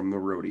brought home from the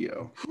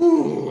rodeo.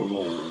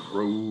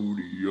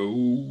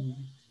 Rodeo.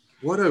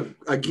 What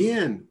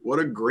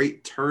a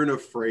great turn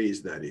of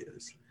phrase that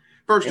is.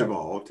 First of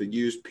all, to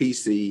use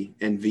PC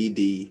and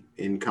VD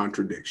in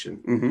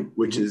contradiction,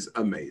 which is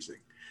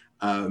amazing.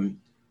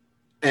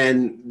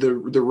 And the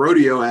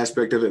rodeo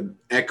aspect of it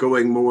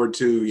echoing more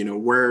to,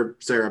 where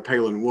Sarah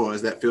Palin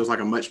was, that feels like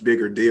a much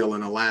bigger deal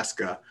in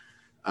Alaska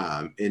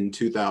in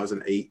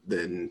 2008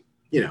 than,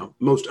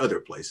 most other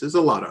places,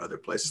 a lot of other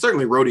places.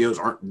 Certainly rodeos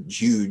aren't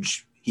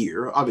huge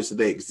here. Obviously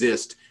they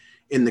exist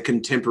in the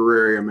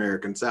contemporary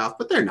American South,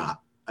 but they're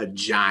not a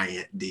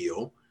giant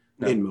deal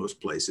in most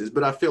places.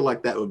 But I feel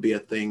like that would be a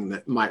thing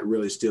that might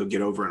really still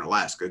get over in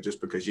Alaska just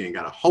because you ain't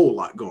got a whole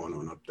lot going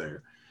on up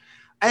there.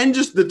 And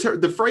just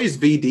the phrase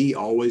VD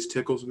always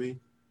tickles me.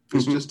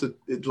 It's just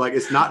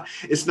it's not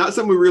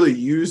something we really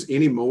use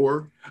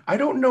anymore. I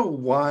don't know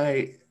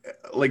why,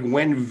 like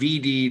when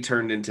VD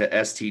turned into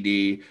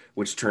STD,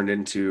 which turned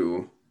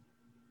into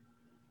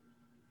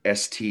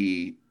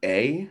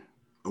STA.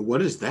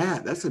 What is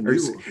that? That's a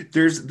new one.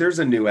 There's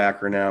a new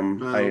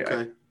acronym.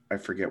 Okay. I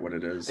forget what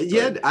it is.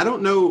 Yeah, I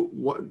don't know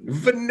what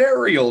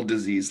venereal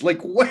disease.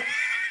 Like what?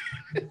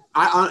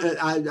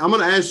 I'm going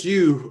to ask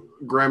you,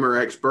 grammar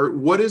expert,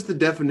 what is the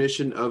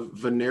definition of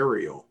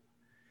venereal?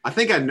 I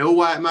think I know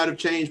why it might have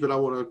changed, but I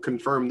want to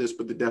confirm this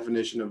with the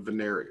definition of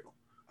venereal.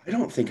 I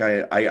don't think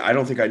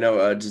I know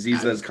a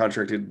disease that is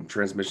contracted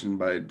transmission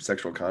by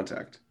sexual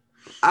contact.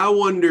 I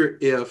wonder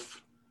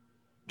if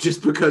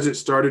just because it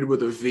started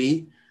with a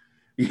V,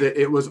 that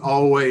it was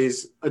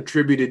always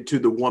attributed to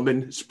the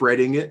woman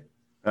spreading it.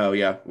 Oh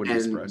yeah, wouldn't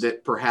be and surprised.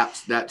 that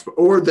perhaps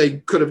or they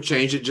could have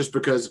changed it just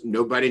because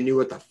nobody knew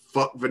what the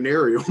fuck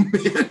venereal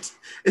meant,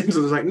 and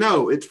so it's like,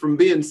 no, it's from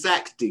being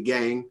saxty,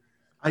 gang.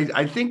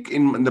 I think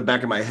in the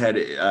back of my head,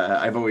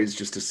 I've always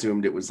just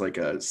assumed it was like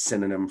a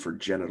synonym for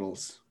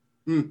genitals,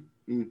 and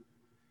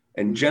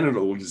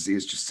genital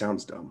disease just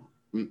sounds dumb.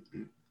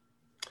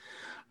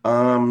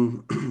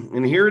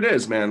 And here it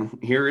is, man.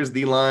 Here is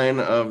the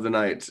line of the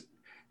night.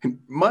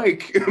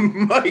 Mike,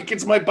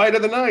 it's my bite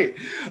of the night.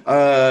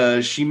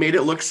 She made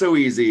it look so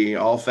easy.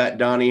 All Fat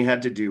Donnie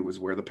had to do was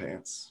wear the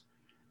pants.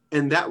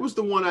 And that was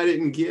the one I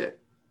didn't get.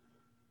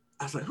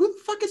 I was like, who the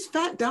fuck is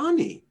Fat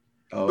Donnie?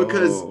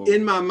 Because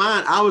in my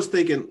mind, I was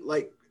thinking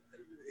like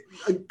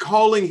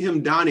calling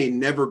him Donnie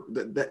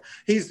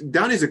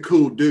Donnie's a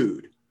cool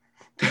dude.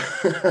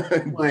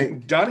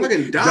 Like Donnie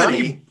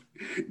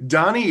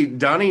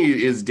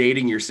is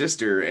dating your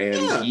sister, and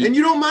and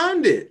you don't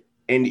mind it.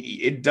 And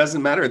it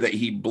doesn't matter that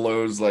he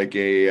blows like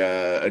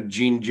a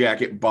jean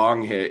jacket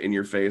bong hit in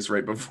your face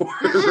right before.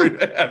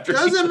 Right after.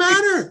 Doesn't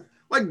matter.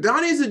 Like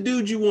Donnie's a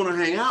dude you want to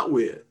hang out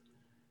with.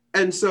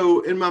 And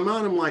so in my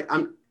mind,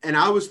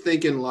 I was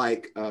thinking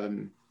like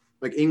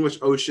English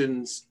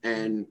Oceans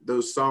and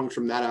those songs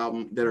from that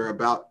album that are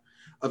about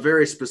a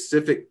very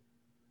specific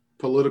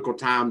political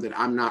time that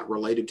I'm not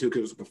related to because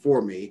it was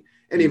before me.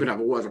 And even if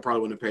it was, I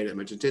probably wouldn't have paid that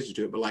much attention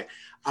to it. But like,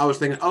 I was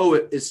thinking,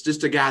 it's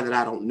just a guy that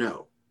I don't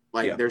know.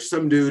 Like there's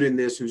some dude in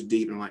this who's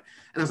deep. And I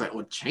was like,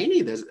 well,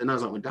 Cheney, and I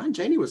was like, when Don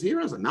Cheney was here,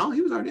 I was like, no,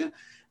 he was already there.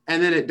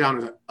 And then Don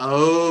was like,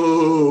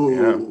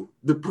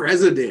 the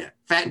president,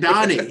 Fat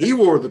Donnie, he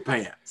wore the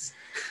pants.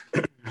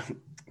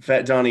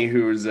 Fat Donnie,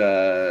 who's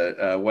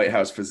a White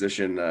House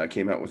physician,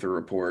 came out with a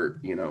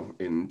report,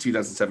 in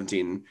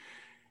 2017,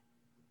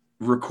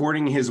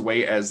 recording his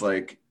weight as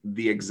like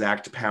the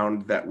exact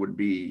pound that would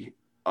be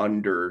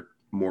under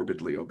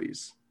morbidly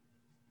obese.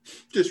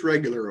 Just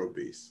regular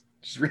obese.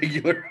 Just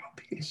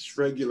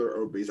regular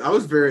obese. I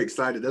was very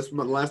excited. That's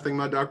the last thing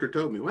my doctor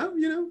told me. Well,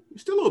 you're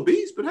still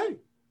obese, but hey,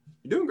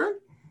 you're doing great.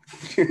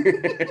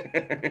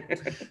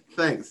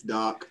 Thanks,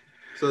 doc.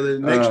 So the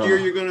next year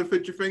you're going to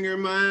put your finger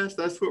in my ass?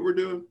 That's what we're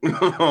doing?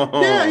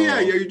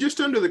 Yeah. You're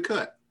just under the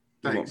cut.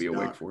 Thanks, you won't be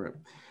awake doc. for it.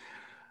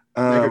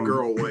 Make a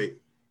girl wait.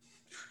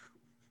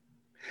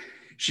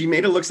 She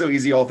made it look so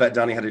easy. All Fat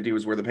Donnie had to do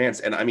was wear the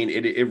pants. And I mean,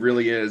 it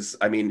really is.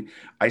 I mean,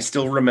 I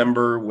still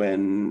remember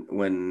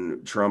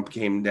when Trump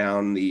came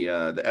down the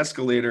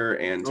escalator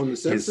and on The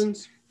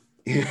Simpsons,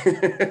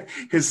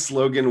 his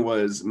slogan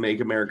was "Make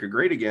America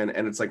Great Again."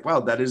 And it's like, wow,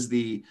 that is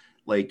the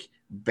like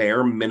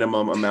bare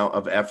minimum amount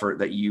of effort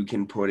that you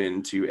can put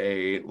into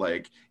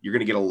you're going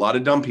to get a lot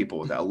of dumb people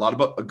with that, a lot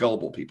of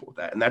gullible people with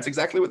that. And that's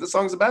exactly what the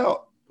song's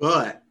about.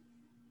 But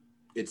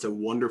it's a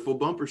wonderful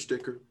bumper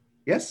sticker.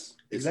 Yes,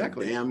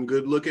 exactly. It's a damn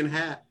good looking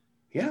hat.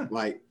 Yeah.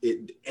 Like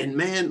it, and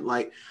man,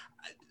 like,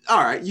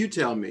 all right, you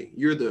tell me,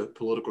 you're the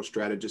political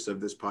strategist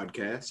of this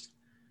podcast.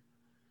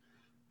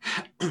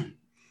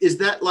 Is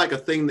that like a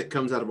thing that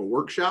comes out of a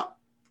workshop?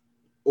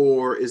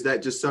 Or is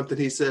that just something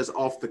he says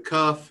off the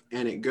cuff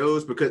and it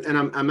goes? Because, and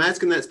I'm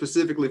asking that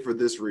specifically for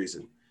this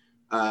reason.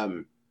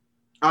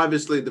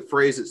 Obviously the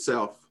phrase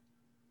itself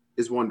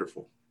is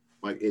wonderful.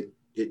 Like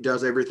it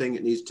does everything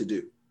it needs to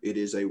do. It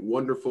is a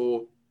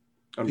wonderful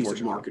piece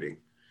of marketing.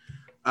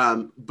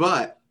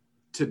 But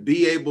to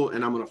be able,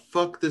 and I'm going to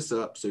fuck this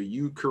up, so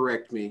you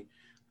correct me.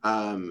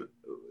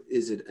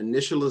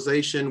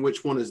 initialization?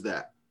 Which one is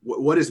that?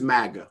 What is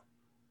MAGA?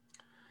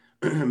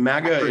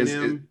 MAGA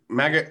Acronym?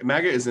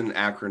 MAGA is an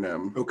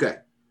acronym. Okay.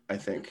 I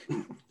think.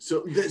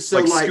 So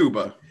like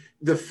scuba.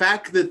 The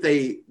fact that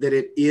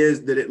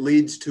it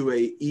leads to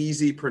a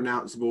easy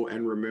pronounceable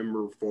and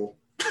rememberable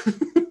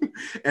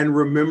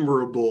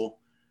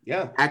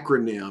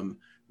acronym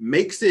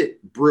makes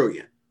it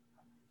brilliant.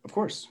 Of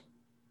course.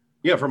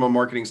 Yeah, from a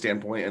marketing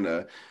standpoint and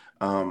a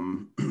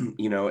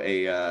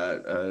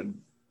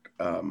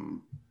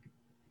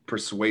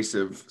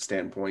persuasive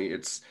standpoint,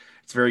 it's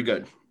very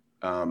good.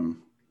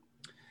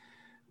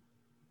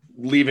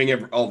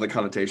 Leaving all the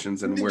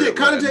connotations and where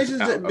connotations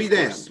be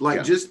damned,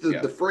 like just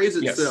the phrase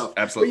itself.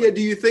 Yes, absolutely. But yeah,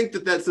 do you think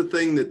that that's the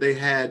thing that they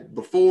had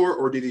before,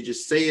 or did he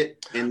just say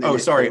it? And then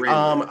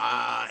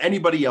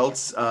anybody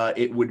else,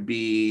 it would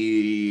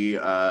be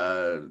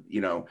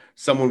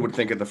someone would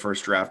think of the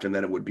first draft, and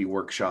then it would be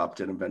workshopped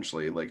and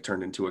eventually like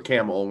turned into a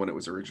camel when it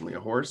was originally a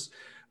horse.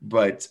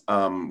 But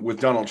with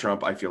Donald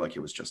Trump, I feel like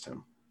it was just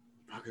him.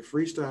 Okay,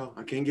 freestyle.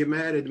 I can't get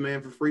mad at the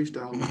man for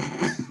freestyle.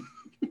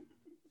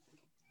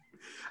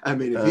 I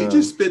mean, if he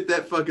just spit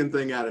that fucking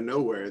thing out of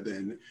nowhere,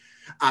 then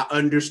I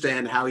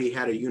understand how he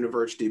had a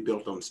university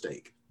built on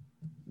steak.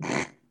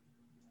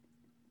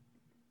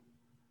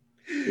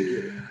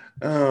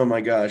 Oh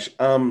my gosh.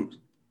 And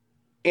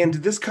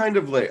this kind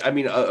of like, I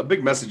mean, a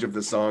big message of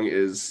the song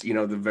is,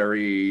 the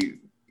very,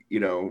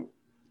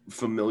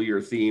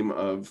 familiar theme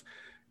of,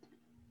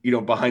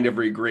 behind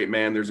every great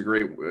man, there's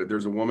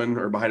a woman,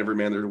 or behind every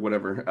man, there's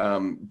whatever.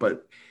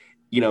 But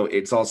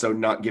it's also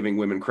not giving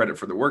women credit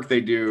for the work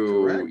they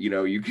do. Correct.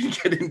 You can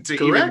get into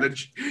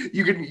Correct.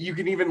 even you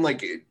can even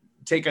like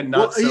take a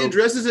he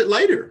addresses it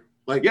later.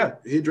 Like, yeah,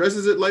 he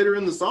addresses it later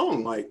in the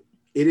song. Like,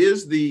 it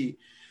is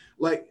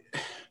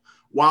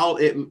while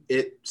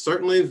it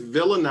certainly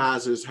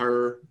villainizes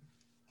her,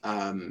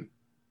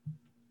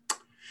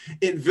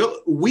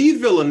 we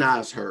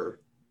villainize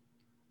her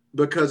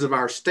because of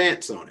our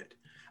stance on it.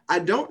 I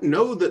don't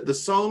know that the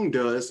song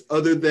does,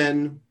 other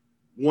than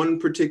one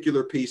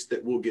particular piece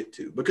that we'll get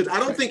to, because I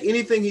don't think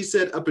anything he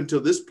said up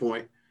until this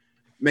point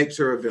makes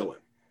her a villain.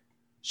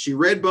 She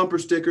read bumper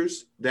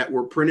stickers that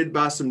were printed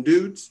by some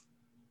dudes,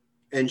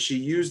 and she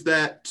used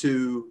that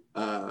to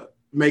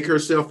make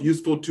herself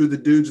useful to the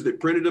dudes that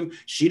printed them.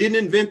 She didn't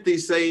invent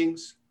these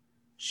sayings.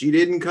 She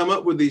didn't come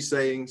up with these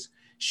sayings.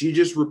 She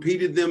just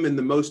repeated them in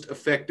the most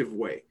effective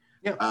way.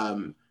 Yeah.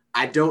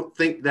 I don't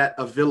think that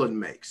a villain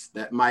makes.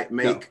 That might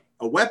make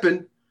a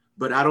weapon,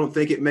 but I don't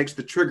think it makes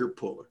the trigger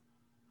puller.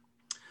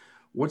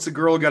 What's a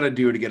girl got to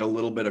do to get a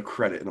little bit of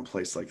credit in a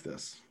place like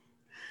this?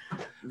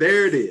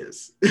 There it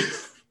is.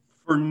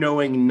 For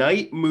knowing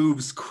night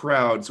moves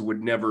crowds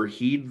would never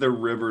heed the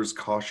river's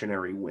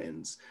cautionary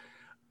winds.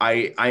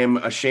 I am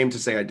ashamed to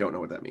say I don't know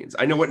what that means.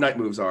 I know what night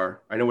moves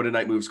are. I know what a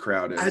night moves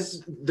crowd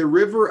is. The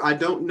river, I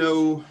don't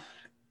know.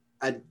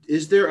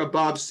 Is there a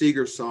Bob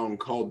Seger song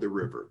called The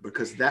River?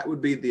 Because that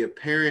would be the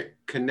apparent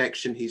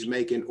connection he's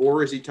making.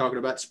 Or is he talking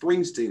about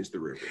Springsteen's The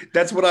River?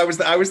 That's what I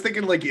was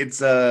thinking. Like,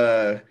 it's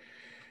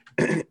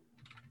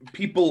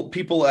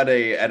people at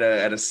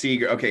a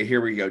Seeger. Okay, here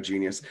we go,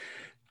 genius.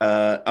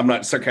 I'm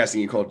not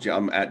sarcastic.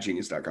 I'm at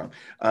genius.com.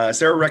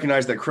 Sarah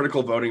recognized that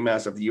critical voting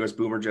mass of the U.S.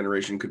 boomer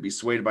generation could be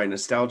swayed by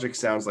nostalgic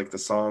sounds like the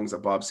songs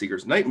of Bob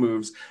Seger's Night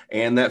Moves,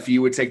 and that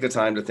few would take the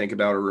time to think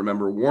about or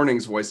remember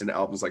warnings voiced in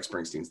albums like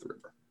Springsteen's The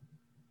River.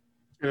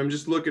 And I'm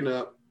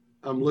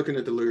looking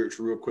at the lyrics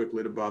real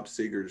quickly to Bob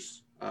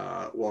Seger's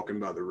Walking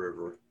by the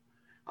River.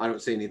 I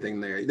don't see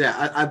anything there.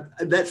 Yeah,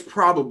 that's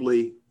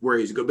probably where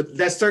he's going, but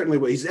that's certainly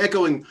what he's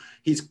echoing.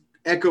 He's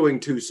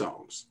echoing two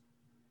songs.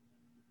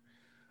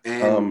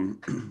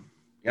 And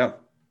yeah.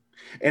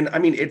 And I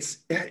mean, it's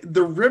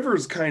the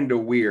river's kind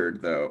of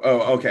weird though.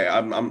 Oh, okay.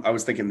 I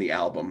was thinking the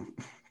album.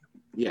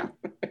 Yeah.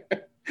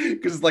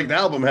 Because like the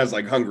album has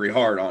like Hungry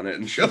Heart on it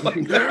and shit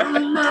like that.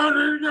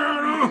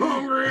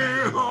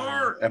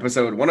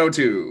 Episode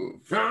 102.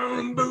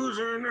 Found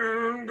boozing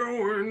and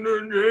going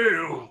to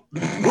jail.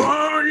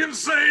 What you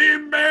say,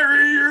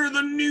 Barry? You're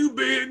the new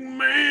big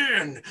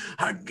man.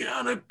 I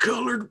got a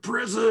colored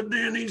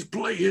president. He's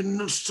playing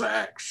the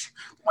sax.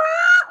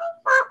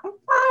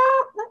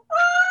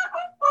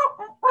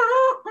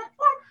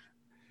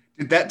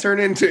 Did that turn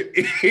into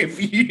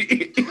if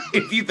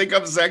you think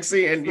I'm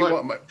sexy and you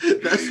want my?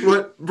 That's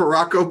what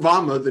Barack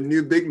Obama, the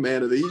new big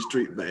man of the E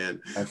Street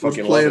Band, was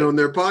playing on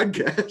their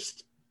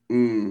podcast.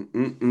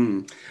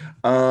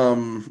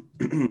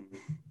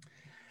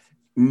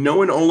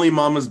 Knowing only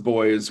mama's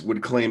boys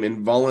would claim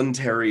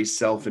involuntary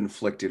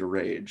self-inflicted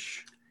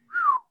rage.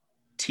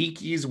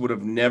 Tikis would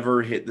have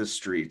never hit the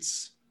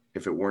streets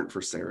if it weren't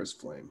for Sarah's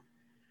flame.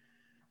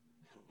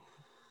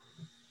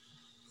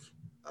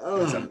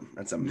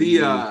 That's a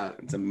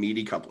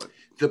meaty couplet.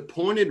 The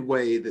pointed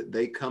way that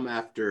they come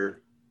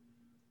after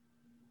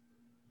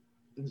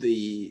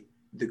the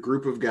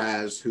group of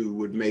guys who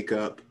would make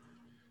up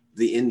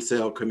the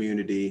incel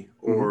community,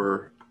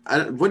 or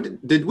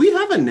did we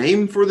have a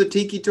name for the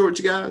Tiki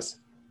Torch guys?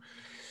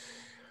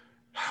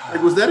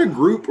 Like, was that a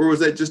group, or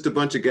was that just a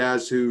bunch of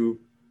guys who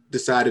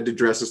decided to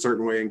dress a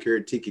certain way and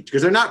carry tiki,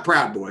 because they're not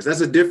Proud Boys.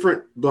 That's a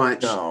different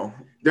bunch. No,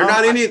 They're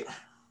not any.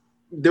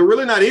 They're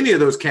really not any of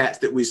those cats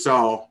that we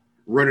saw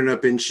running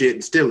up in shit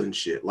and stealing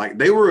shit. Like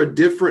they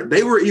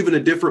were even a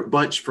different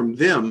bunch from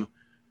them,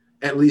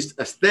 at least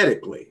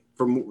aesthetically.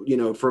 From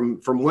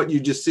what you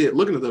just see,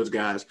 looking at those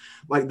guys,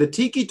 like the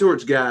Tiki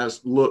Torch guys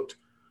looked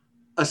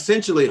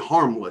essentially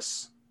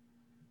harmless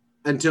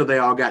until they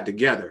all got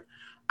together.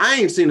 I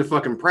ain't seen a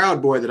fucking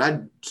Proud Boy that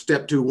I'd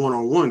step to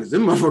one-on-one because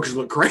them motherfuckers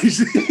look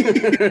crazy.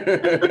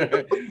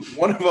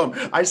 One of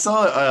them, I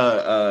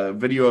saw a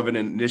video of an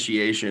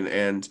initiation,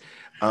 and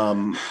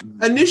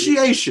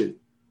initiation.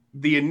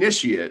 The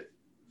initiate.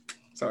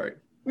 Sorry.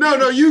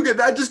 No, you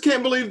get. I just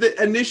can't believe that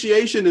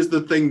initiation is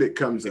the thing that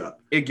comes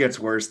up. It gets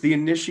worse. The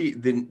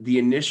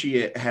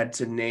initiate had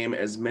to name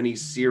as many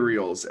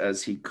cereals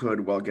as he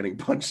could while getting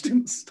punched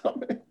in the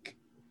stomach.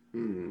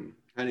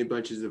 Honey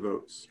Bunches of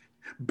Oats.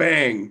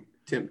 Bang.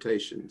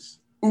 Temptations.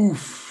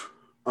 Oof.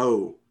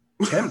 Oh.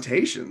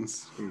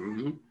 Temptations.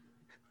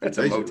 That's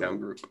a Motown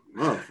group.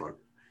 Motherfucker.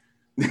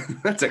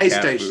 That's a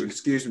K-Station.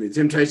 Excuse me.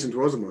 Temptations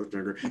was a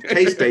Motown group.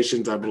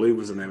 K-Stations, I believe,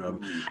 was the name of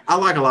them. I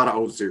like a lot of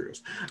old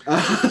cereals.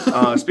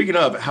 Speaking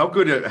of, how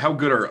good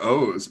are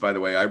O's, by the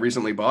way? I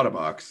recently bought a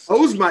box.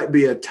 O's might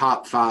be a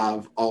top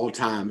 5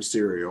 all-time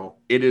cereal.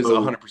 It is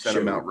 100%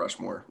 a Mount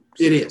Rushmore.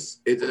 It is.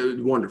 It's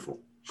wonderful.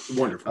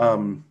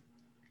 Wonderful.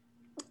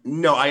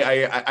 No,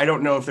 I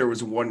don't know if there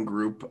was one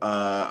group.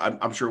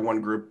 I'm sure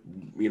one group,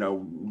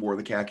 wore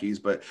the khakis,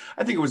 but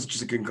I think it was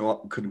just a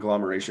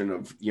conglomeration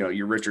of,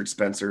 your Richard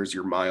Spencers,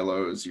 your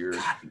Milos, your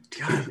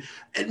God.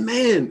 And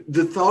man,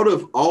 the thought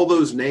of all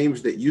those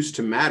names that used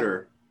to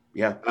matter,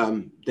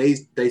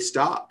 they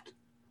stopped.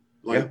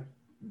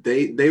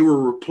 They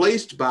were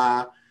replaced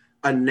by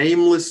a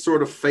nameless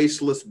sort of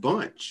faceless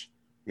bunch.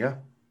 Yeah.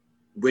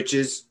 Which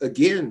is,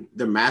 again,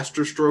 the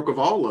master stroke of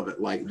all of it.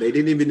 Like they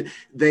didn't even,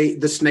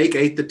 the snake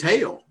ate the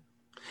tail.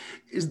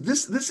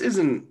 This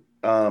isn't,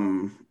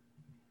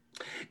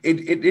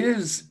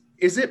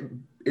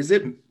 is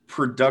it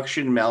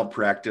production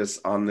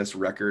malpractice on this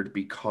record?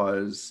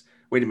 Because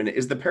wait a minute,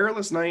 is the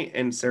Perilous Night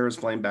and Sarah's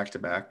Flame back to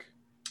back?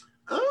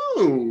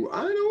 Oh,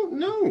 I don't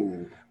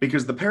know.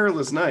 Because the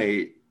Perilous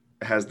Night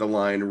has the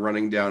line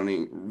running down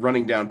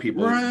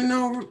people, running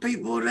over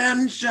people down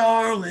in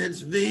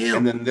Charlottesville,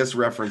 and then this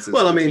references.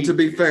 Well, I mean, to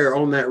be fair,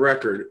 on that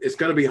record, it's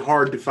going to be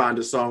hard to find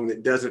a song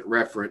that doesn't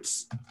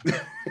reference. No,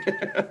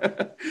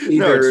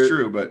 it's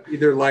true, but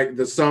either like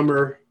the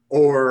summer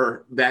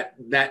or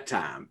that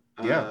time.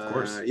 Yeah, of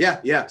course.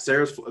 Yeah.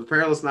 Sarah's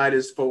Perilous Night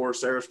is 4.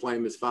 Sarah's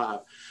Flame is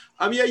 5.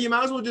 Yeah, you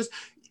might as well just.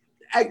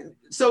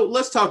 So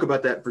let's talk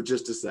about that for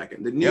just a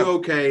second. The new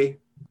OK.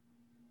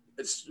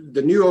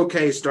 The new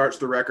OK starts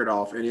the record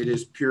off, and it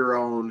is pure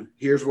on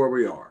here's where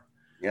we are.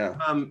 Yeah.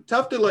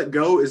 Tough to Let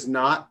Go is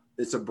not.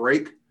 It's a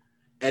break,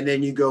 and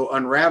then you go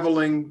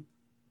Unraveling,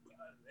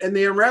 and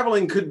the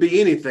Unraveling could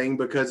be anything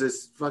because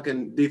it's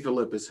fucking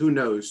DeFilippis. Who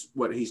knows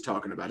what he's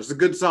talking about? It's a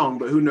good song,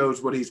 but who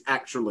knows what he's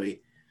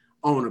actually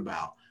on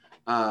about?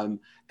 And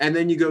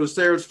then you go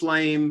Sarah's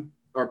Flame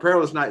or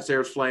Perilous Night,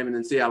 Sarah's Flame, and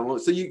then Seattle.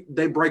 So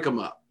they break them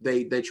up.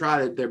 They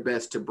try their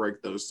best to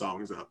break those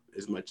songs up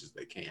as much as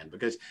they can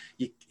because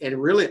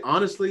really,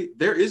 honestly,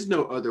 there is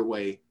no other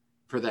way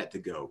for that to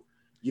go.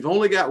 You've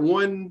only got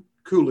one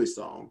Cooley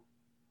song.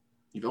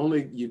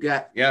 You've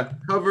got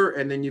cover,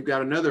 and then you've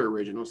got another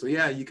original. So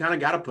yeah, you kind of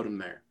got to put them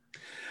there.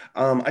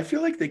 I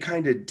feel like they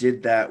kind of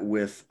did that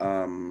with.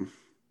 I'm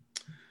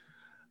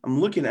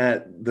looking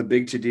at the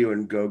Big To Do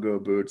and Go Go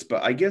Boots,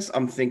 but I guess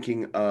I'm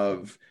thinking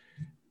of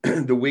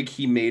the wig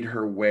he made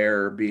her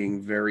wear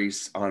being very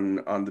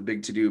on the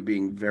Big To Do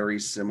being very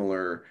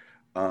similar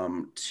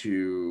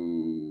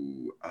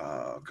to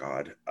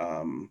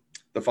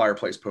the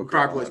Fireplace Poker.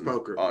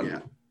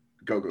 On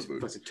Go Go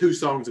Boots. 2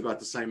 songs about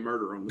the same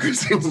murder on the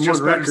It's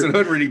just Patterson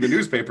Hood reading the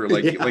newspaper,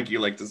 like you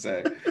like to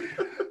say.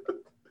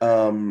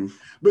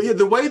 But yeah,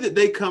 the way that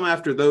they come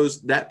after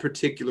that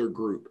particular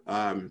group,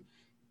 I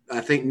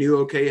think New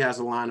OK has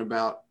a line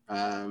about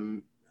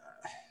the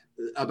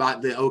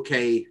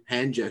OK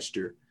hand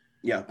gesture.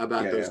 Yeah,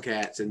 about those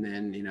cats, and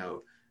then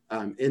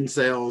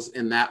incels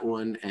in that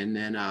one, and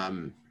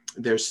then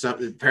there's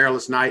some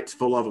Perilous Nights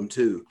full of them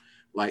too.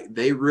 Like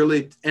they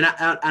really, and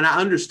I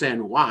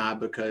understand why,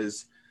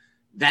 because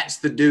that's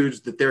the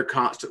dudes that they're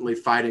constantly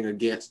fighting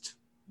against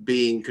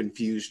being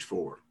confused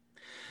for.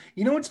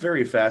 It's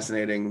very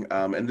fascinating,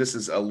 and this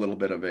is a little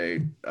bit of a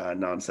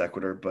non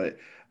sequitur, but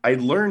I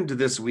learned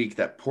this week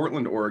that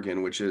Portland,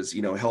 Oregon, which is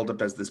held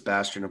up as this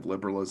bastion of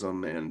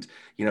liberalism, and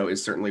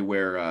is certainly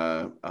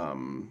where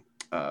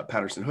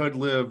Patterson Hood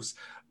lives.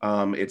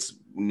 It's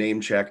name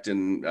checked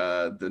in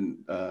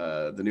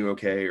the New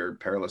OK or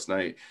Perilous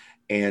Night,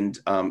 and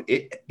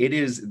it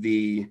is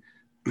the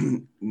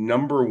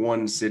number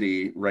 1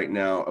 city right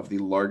now of the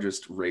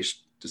largest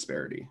race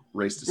disparity.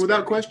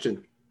 Without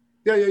question.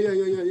 Yeah.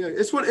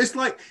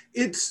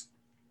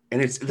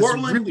 It's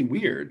Portland, really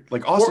weird.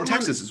 Like Austin,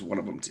 Texas is one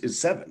of them. Is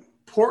 7.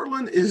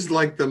 Portland is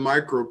like the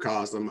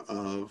microcosm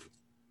of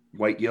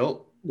white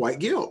guilt. White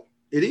guilt.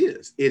 It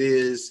is.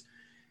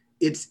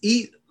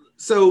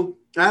 So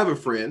I have a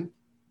friend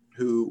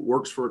who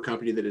works for a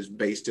company that is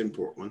based in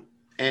Portland,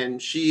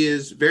 and she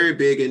is very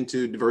big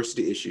into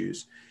diversity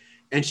issues.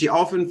 And she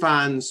often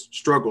finds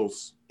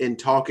struggles in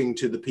talking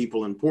to the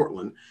people in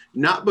Portland,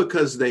 not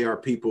because they are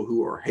people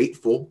who are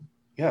hateful,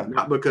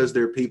 not because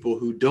they're people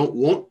who don't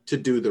want to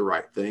do the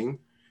right thing,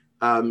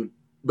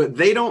 but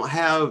they don't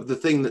have the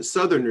thing that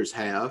Southerners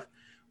have.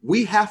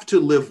 We have to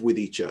live with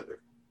each other.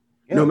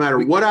 No matter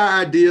what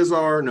our ideas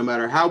are, no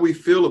matter how we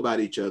feel about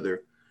each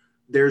other,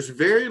 there's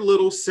very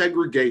little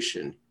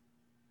segregation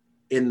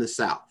in the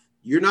South.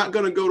 You're not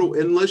going to go to,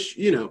 unless,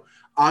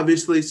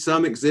 obviously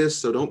some exist.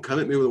 So don't come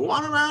at me with,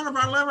 what about if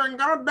I live in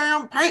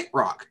goddamn Paint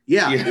Rock?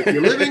 Yeah. If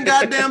you live in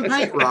goddamn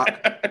Paint Rock,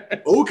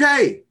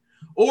 okay.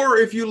 Or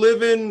if you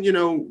live in,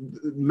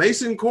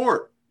 Mason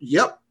Court,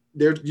 yep,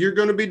 you're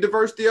going to be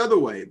diverse the other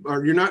way,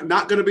 or you're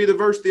not going to be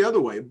diverse the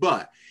other way.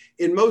 But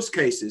in most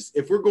cases,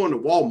 if we're going to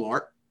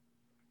Walmart,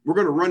 we're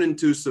going to run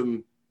into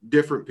some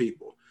different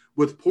people.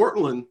 With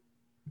Portland,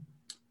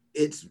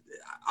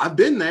 I've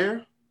been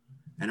there,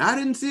 and I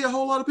didn't see a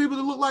whole lot of people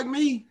that look like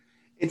me.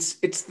 It's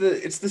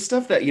the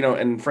stuff that,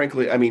 and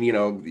frankly, I mean,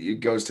 it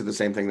goes to the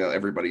same thing that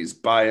everybody's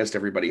biased.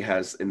 Everybody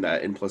has in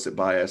that implicit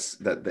bias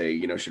that they,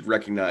 should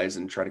recognize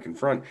and try to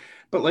confront.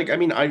 But like, I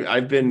mean,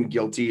 I've been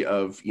guilty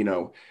of, in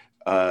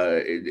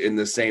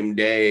the same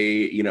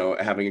day,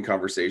 having a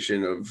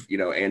conversation of,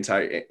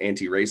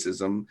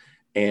 anti-racism,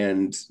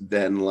 and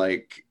then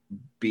like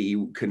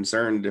be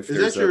concerned if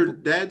is that your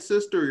dad's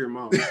sister or your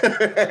mom?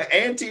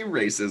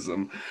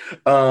 Anti-racism.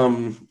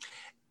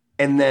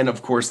 And then,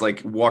 of course,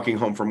 like walking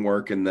home from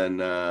work and then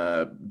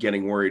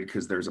getting worried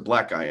because there's a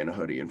black guy in a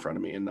hoodie in front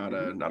of me and not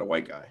a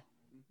white guy.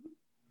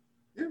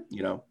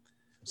 Yeah.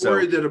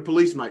 Worried that a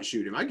police might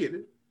shoot him. I get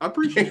it. I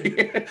appreciate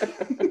it.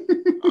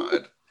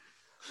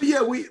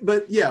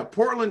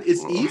 Portland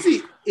is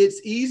easy.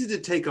 It's easy to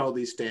take all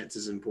these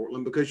stances in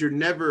Portland because you're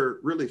never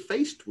really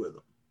faced with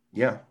them.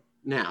 Yeah.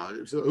 Now,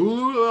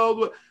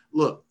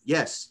 look,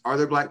 yes, are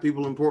there black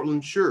people in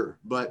Portland? Sure.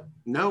 But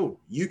no,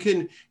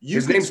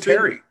 his name's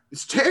Terry.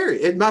 It's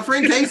Terry. And my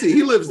friend Casey,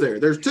 he lives there.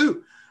 There's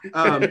two.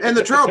 And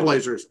the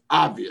Trailblazers,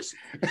 obviously.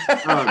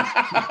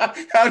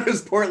 How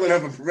does Portland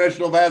have a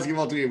professional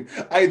basketball team?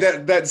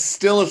 That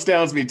still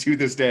astounds me to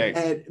this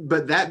day.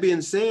 But that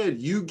being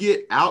said, you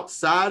get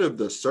outside of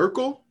the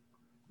circle,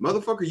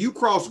 motherfucker, you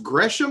cross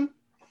Gresham,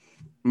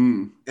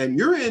 and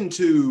you're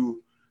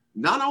into,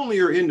 not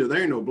only are into,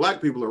 there ain't no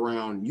black people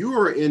around, you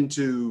are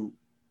into,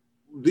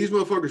 these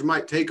motherfuckers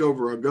might take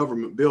over a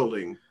government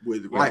building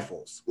with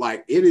rifles.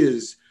 Like, it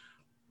is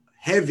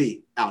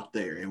heavy out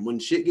there, and when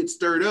shit gets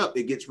stirred up,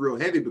 it gets real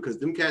heavy because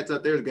them cats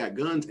out there have got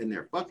guns and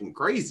they're fucking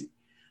crazy.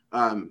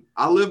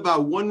 I live by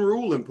one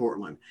rule in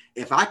Portland: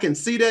 if I can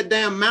see that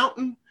damn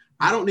mountain,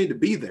 I don't need to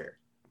be there,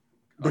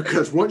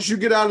 because once you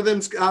get out of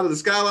the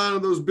skyline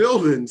of those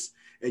buildings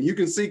and you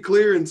can see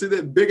clear and see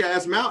that big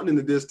ass mountain in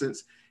the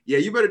distance,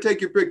 you better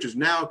take your pictures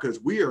now, because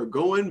we are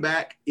going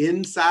back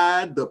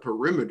inside the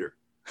perimeter.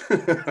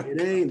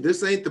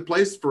 This ain't the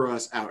place for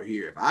us out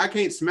here. If I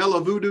can't smell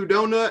a voodoo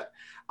donut,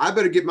 I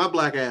better get my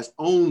black ass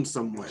on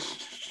somewhere,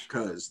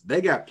 because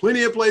they got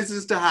plenty of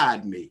places to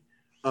hide me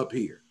up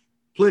here.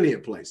 Plenty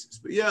of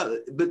places.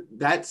 But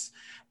that's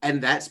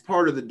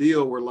part of the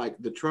deal where, like,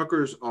 the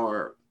truckers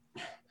are,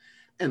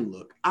 and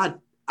look, I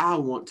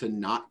want to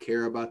not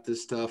care about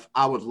this stuff.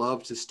 I would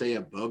love to stay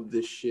above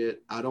this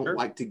shit. I don't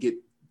like to get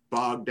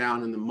bogged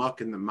down in the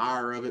muck and the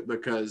mire of it,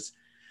 because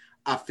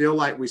I feel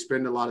like we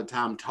spend a lot of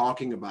time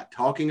talking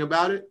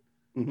about it.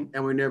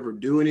 And we never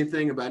do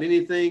anything about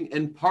anything.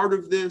 And part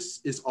of this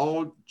is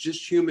all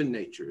just human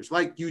nature. It's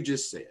like you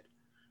just said.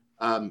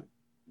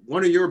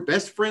 One of your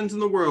best friends in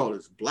the world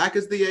is black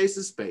as the ace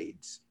of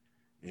spades.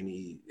 And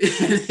you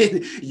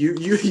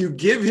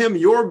give him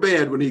your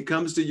bed when he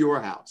comes to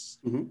your house.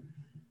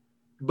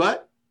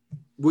 But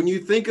when you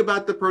think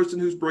about the person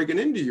who's breaking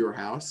into your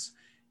house,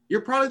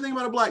 you're probably thinking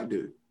about a black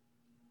dude.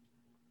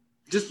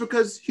 Just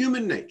because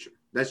human nature.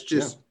 That's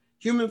just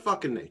human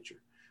fucking nature.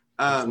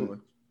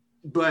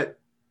 But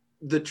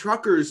the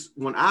truckers,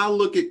 when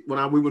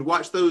we would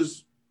watch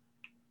those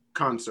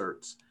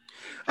concerts,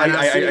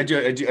 I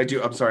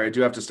do. I'm sorry. I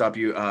do have to stop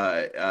you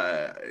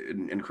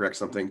and correct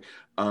something.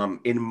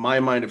 In my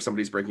mind, if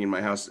somebody's breaking in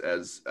my house,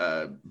 as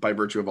by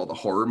virtue of all the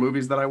horror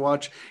movies that I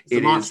watch, it's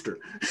a monster.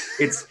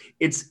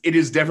 It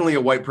is definitely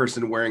a white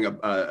person wearing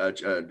a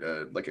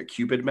like a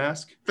Cupid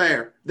mask.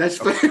 Fair. That's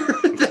fair.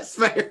 That's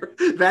fair.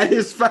 That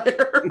is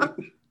fair.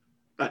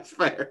 That's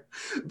fair.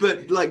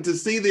 But like, to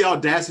see the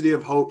audacity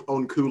of Hope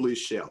on Cooley's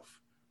shelf.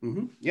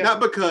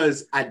 Not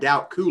because I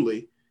doubt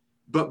Cooley,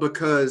 but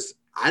because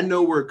I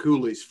know where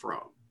Cooley's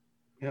from.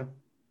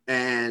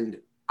 And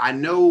I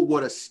know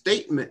what a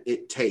statement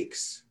it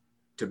takes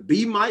to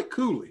be Mike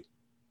Cooley,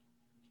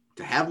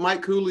 to have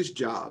Mike Cooley's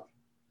job,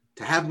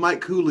 to have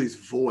Mike Cooley's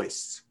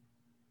voice.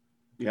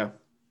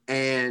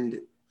 And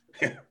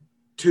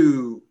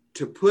to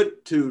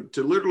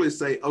literally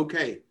say,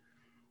 okay,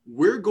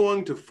 we're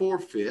going to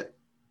forfeit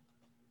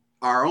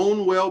our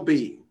own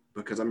well-being,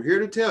 because I'm here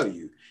to tell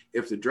you,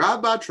 if the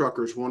Drive-By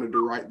Truckers wanted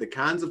to write the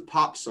kinds of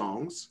pop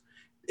songs,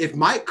 if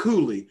Mike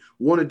Cooley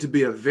wanted to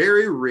be a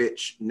very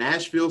rich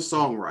Nashville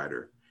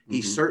songwriter,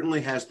 he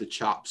certainly has the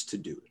chops to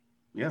do it.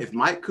 Yeah. If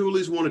Mike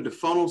Cooley wanted to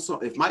funnel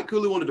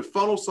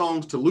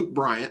songs to Luke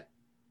Bryant,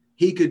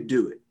 he could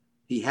do it.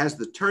 He has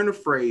the turn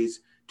of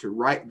phrase to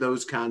write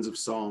those kinds of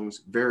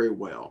songs very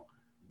well,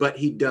 but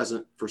he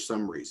doesn't for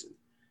some reason.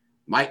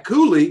 Mike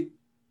Cooley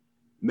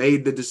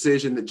made the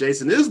decision that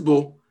Jason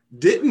Isbell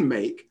didn't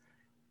make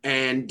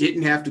and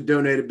didn't have to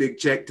donate a big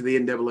check to the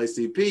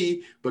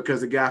NAACP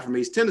because a guy from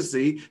East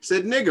Tennessee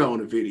said nigga on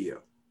a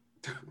video.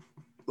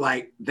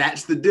 Like,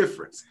 that's the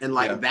difference. And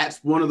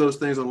that's one of those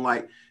things I'm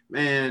like,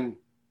 man,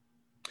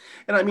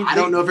 and I mean, I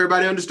don't know if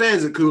everybody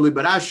understands it, Cooley,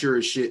 but I sure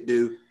as shit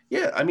do.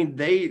 Yeah, I mean,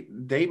 they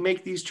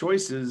make these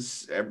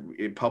choices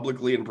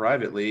publicly and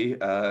privately,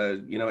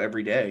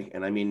 every day.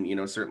 And I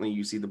mean, certainly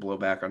you see the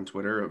blowback on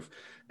Twitter of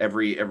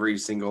every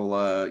single,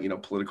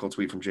 political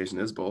tweet from Jason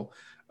Isbell,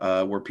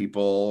 where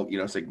people,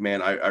 say,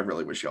 man, I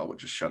really wish y'all would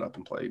just shut up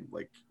and play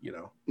like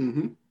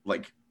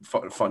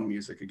fun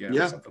music again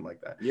or something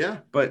like that. Yeah.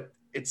 But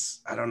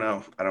I don't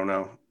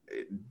know.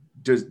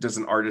 Does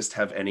an artist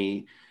have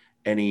any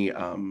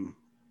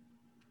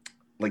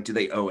do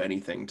they owe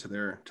anything to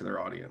their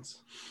audience?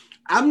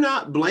 I'm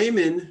not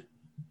blaming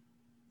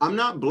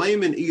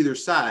either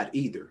side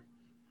either.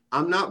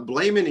 I'm not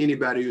blaming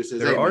anybody who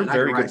says, hey, man, I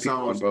can write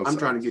songs. I'm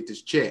trying to get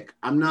this check.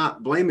 I'm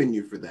not blaming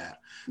you for that.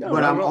 No,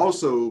 but I'm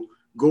also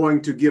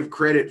going to give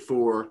credit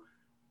for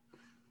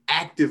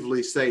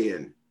actively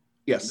saying,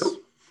 yes,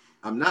 nope,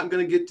 I'm not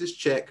going to get this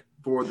check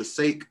for the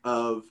sake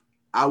of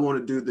I want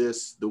to do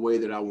this the way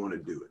that I want to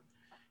do it.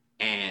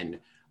 And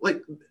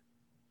like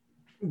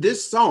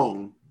this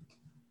song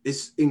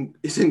is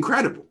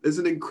incredible. It's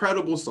an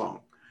incredible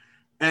song.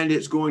 And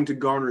it's going to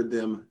garner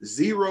them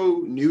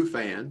 0 new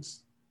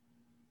fans.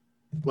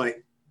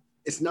 Like,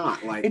 it's not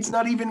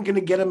even going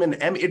to get them an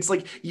Emmy. It's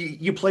like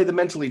you play the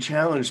mentally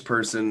challenged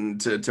person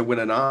to win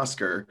an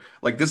Oscar.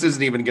 Like, this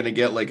isn't even going to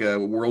get like a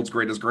World's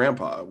Greatest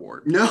Grandpa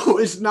award. No,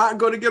 it's not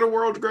going to get a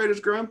World's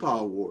Greatest Grandpa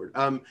award.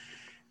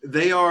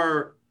 They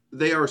are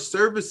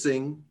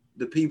servicing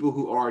the people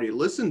who already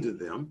listen to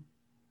them,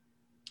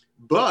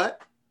 but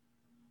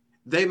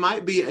they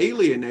might be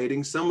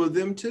alienating some of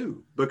them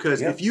too.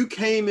 Because if you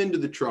came into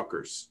the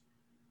Truckers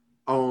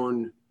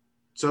on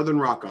Southern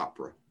Rock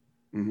Opera,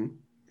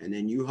 and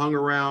then you hung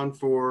around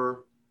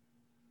for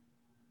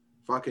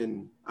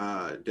fucking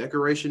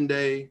Decoration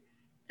Day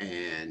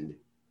and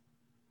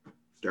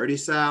Dirty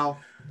South,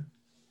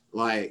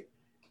 like,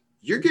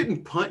 you're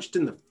getting punched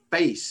in the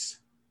face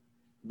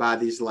by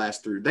these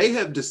last 3. They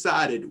have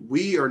decided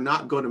we are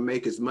not going to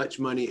make as much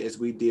money as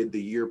we did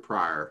the year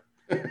prior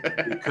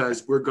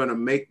because we're going to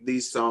make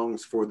these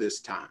songs for this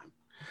time.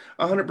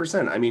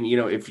 100%. I mean,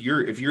 if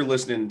you're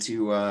listening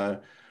to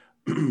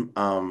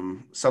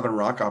Southern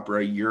Rock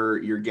Opera,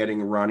 you're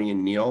getting Ronnie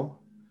and Neil,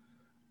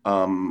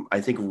 I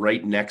think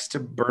right next to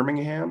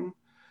Birmingham,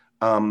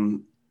 they're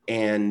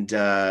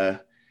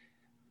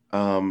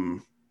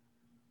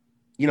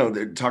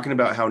talking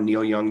about how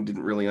Neil Young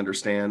didn't really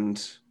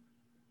understand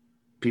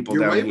people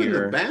down here. You're waving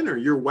the banner.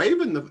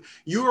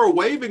 You are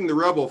waving the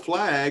rebel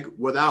flag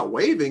without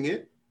waving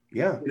it.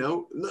 Yeah.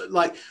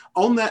 Like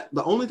on that,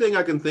 the only thing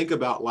I can think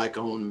about, like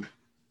on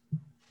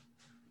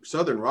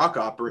Southern Rock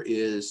Opera,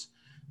 is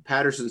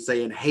Patterson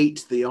saying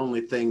hate's the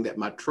only thing that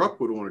my truck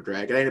would want to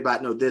drag. It ain't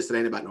about no this, it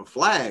ain't about no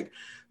flag.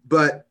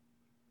 But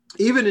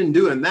even in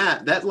doing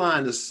that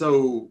line is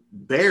so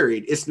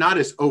buried, it's not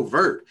as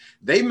overt.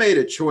 They made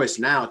a choice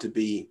now to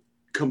be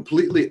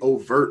completely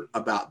overt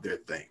about their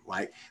thing.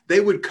 Like, they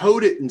would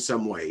code it in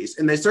some ways,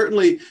 and they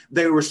certainly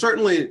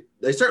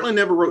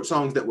never wrote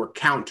songs that were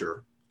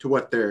counter to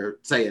what they're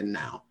saying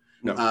now.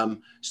 No.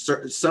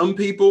 Some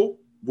people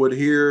would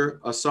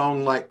hear a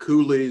song like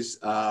Cooley's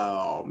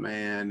Bob.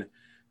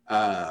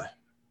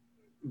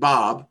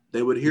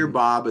 They would hear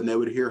Bob, and they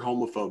would hear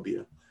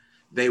Homophobia.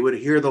 They would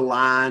hear the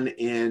line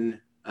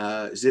in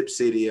Zip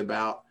City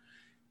about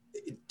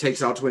it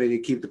takes all 20 to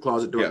keep the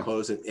closet door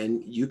closed.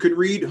 And you could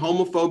read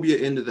homophobia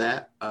into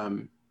that.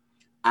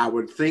 I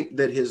would think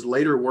that his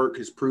later work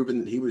has proven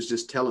that he was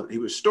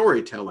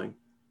storytelling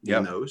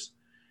in those.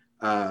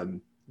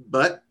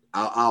 But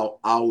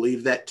I'll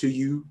leave that to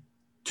you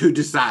to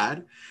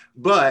decide.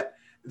 But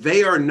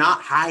they are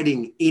not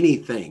hiding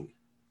anything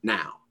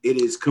now. It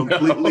is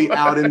completely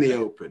out in the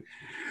open.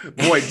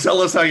 Boy,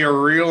 tell us how you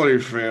really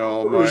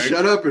feel, Mike.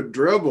 Shut up and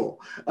dribble.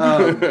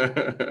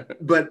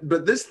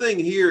 But this thing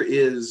here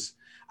is,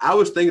 I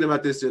was thinking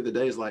about this the other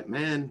day. It's like,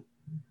 man,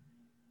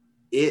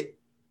 it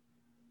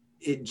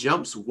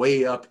jumps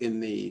way up in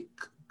the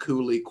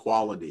Cooley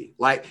quality.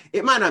 Like,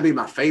 it might not be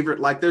my favorite.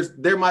 Like,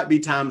 there might be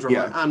times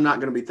where I'm not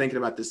going to be thinking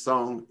about this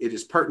song. It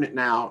is pertinent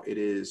now. It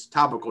is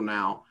topical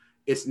now.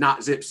 It's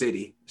not Zip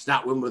City. It's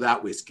not Win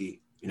Without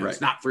Whiskey.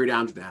 It's not 3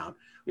 Dimes Down.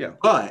 Yeah.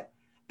 But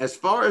as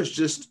far as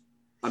just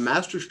a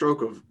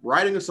masterstroke of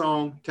writing a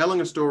song,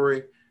 telling a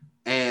story,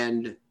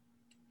 and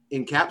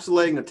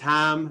encapsulating a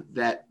time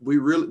that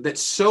that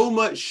so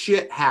much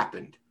shit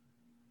happened.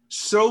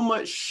 so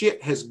much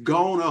shit has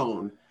gone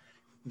on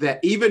that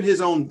even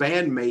his own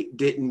bandmate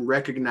didn't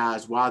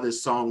recognize why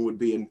this song would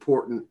be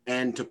important,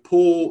 and to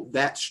pull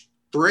that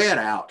thread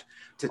out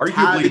to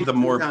tie these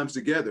two times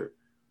together.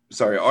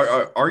 Sorry,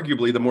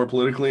 arguably the more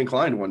politically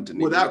inclined one to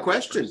need. Without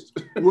question.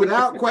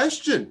 Without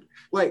question.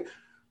 Like,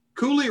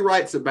 Cooley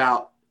writes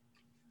about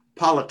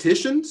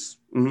politicians.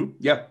 Mm-hmm.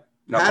 Yeah.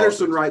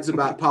 Patterson writes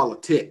about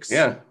politics.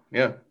 Yeah.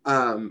 Yeah.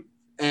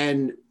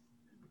 And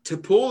to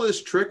pull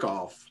this trick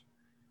off,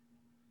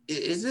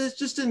 it's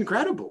just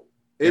incredible.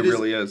 It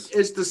really is.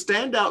 It's the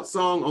standout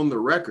song on the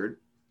record.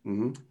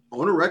 Mm-hmm.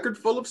 On a record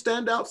full of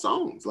standout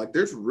songs. Like,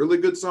 there's really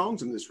good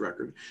songs in this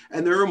record.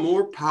 And there are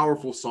more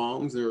powerful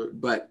songs there,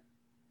 but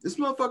this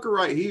motherfucker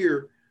right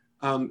here,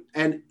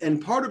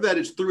 and part of that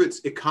is through its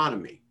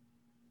economy.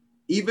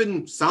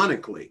 Even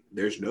sonically,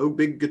 there's no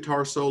big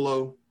guitar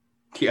solo.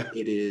 Yeah.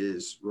 It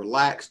is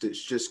relaxed.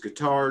 It's just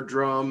guitar,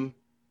 drum,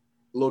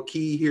 little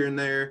key here and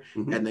there,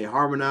 mm-hmm. and they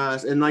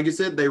harmonize. And like I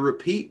said, they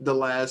repeat the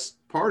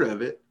last part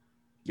of it.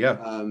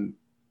 Yeah.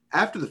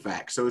 After the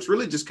fact. So it's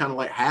really just kind of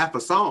like half a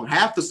song.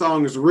 Half the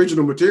song is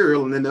original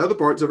material, and then the other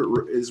parts of it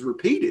is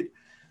repeated.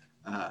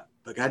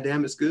 But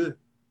goddamn, it's good.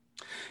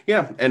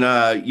 Yeah, and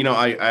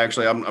I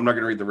actually I'm not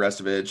going to read the rest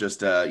of it.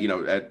 Just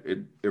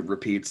it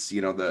repeats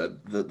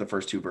the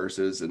first two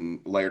verses and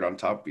layered on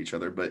top of each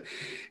other. But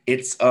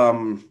it's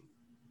and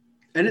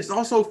it's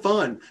also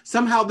fun.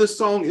 Somehow this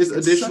song is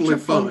additionally such a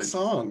fun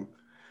song.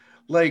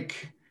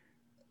 Like,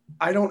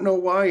 I don't know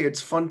why it's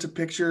fun to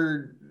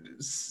picture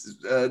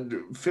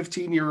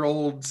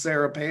 15-year-old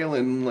Sarah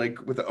Palin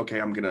like with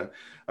I'm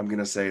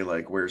gonna say,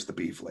 like, where's the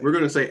beef later? We're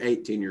gonna say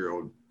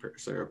 18-year-old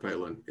Sarah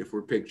Palin if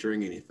we're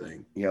picturing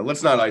anything. Yeah,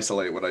 let's not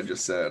isolate what I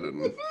just said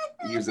and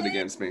use it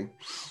against me.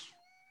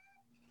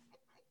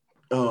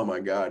 Oh my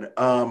god.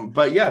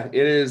 But yeah,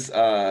 it is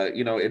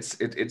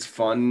it's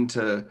fun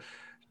to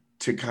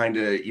kind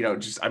of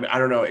just I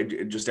don't know,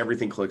 it just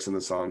everything clicks in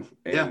the song.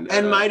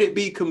 And might it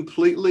be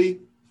completely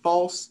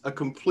false, a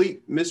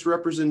complete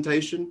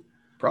misrepresentation?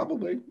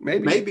 Probably,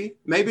 maybe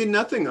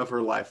nothing of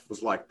her life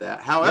was like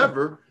that.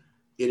 However,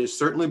 it is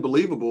certainly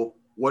believable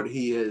what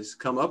he has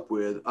come up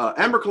with.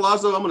 Amber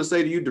Collazo, I'm going to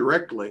say to you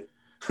directly,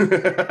 you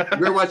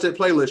better watch that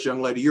playlist,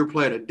 young lady. You're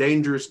playing a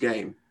dangerous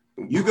game.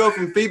 You go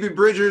from Phoebe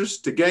Bridgers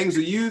to Gangs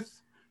of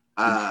Youth.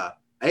 A,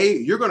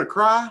 you're going to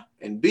cry,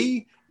 and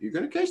B, you're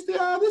going to catch the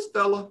eye of this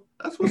fella.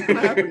 That's what's going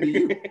to happen to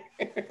you.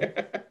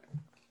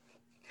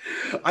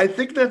 I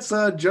think that's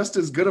just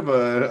as good of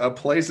a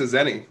place as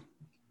any.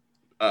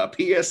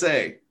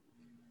 PSA.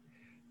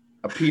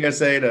 A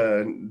PSA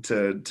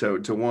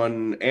to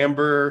one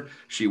Amber.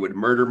 She would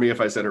murder me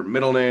if I said her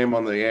middle name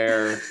on the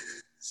air.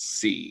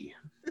 C.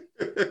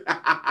 But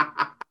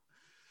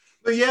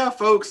yeah,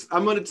 folks,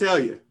 I'm going to tell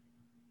you,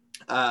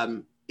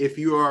 if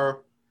you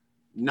are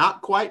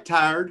not quite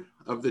tired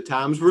of the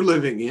times we're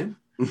living in,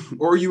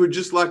 or you would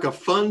just like a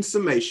fun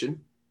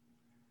summation,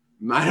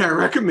 might I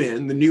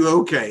recommend the new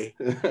OK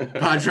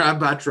by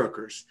Drive-By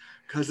Truckers,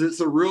 because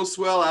it's a real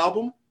swell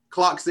album.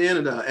 Clocks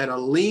in at a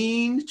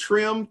lean,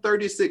 trim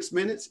 36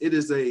 minutes. It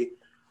is a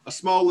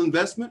small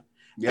investment.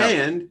 Yeah.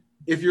 And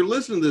if you're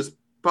listening to this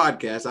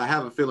podcast, I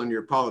have a feeling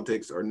your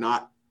politics are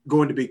not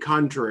going to be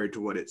contrary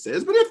to what it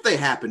says. But if they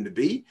happen to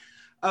be,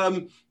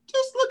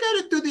 just look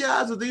at it through the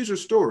eyes of these are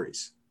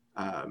stories.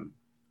 And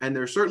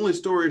there are certainly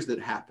stories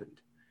that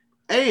happened.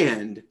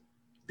 And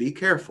be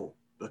careful,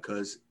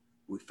 because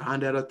we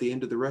find out at the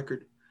end of the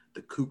record,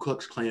 the Ku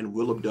Klux Klan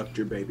will abduct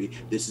your baby.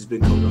 This has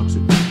been Kodak's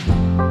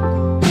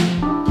Adventure.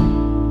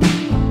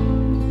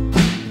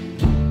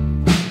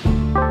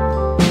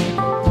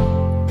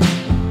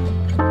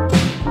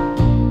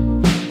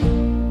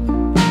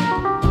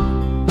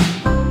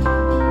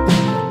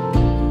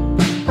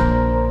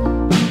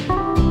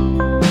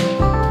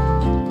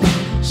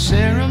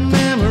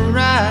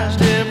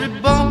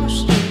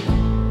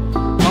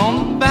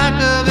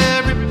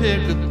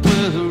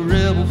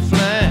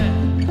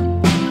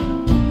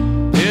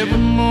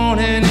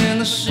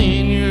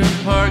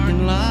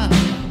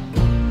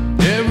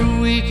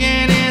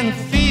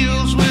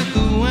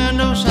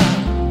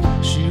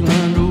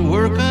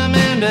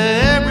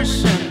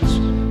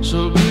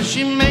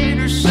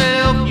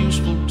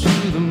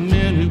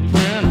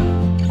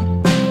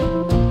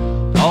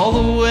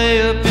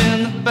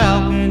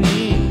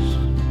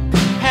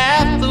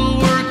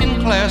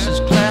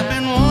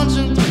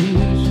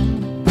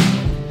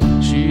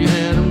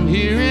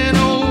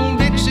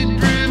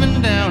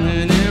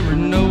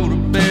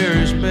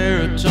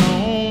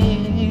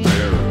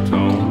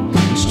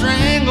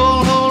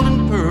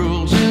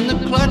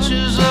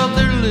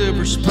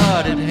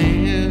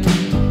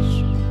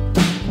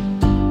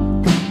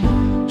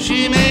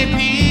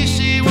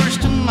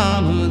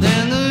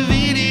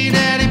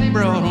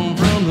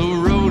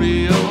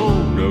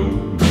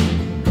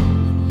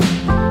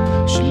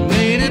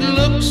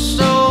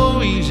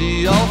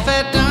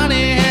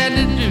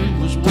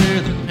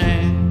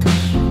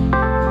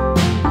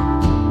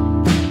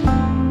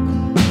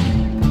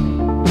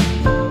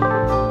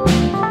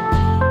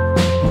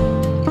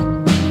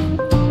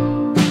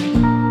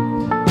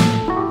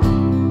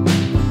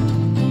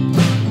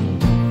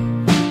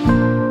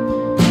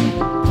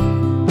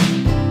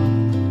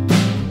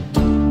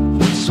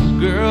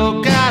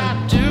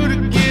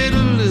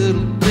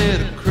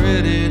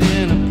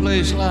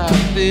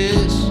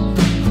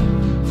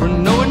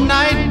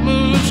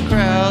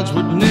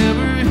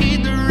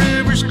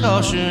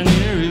 and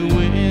eerie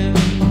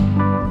winds,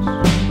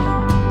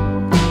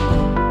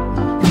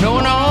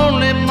 knowing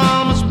only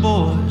mama's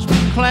boys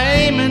were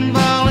claiming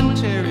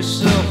voluntary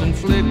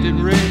self-inflicted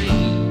rage.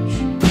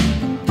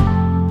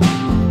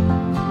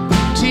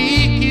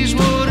 Tiki's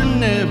would have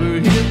never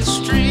hit the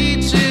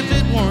streets if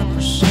it weren't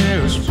for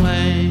Sarah's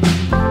flame.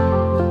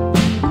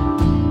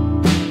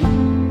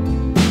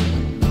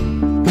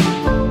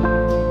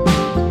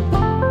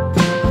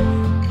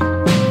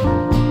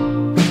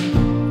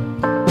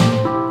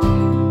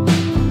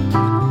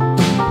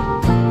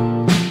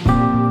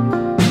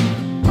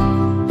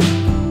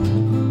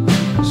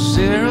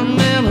 Sarah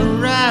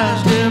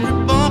memorized every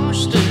bumper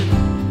sticker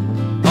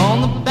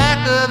on the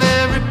back of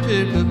every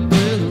pickup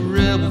with a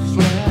rebel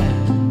flag.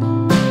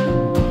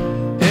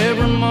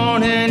 Every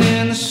morning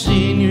in the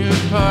senior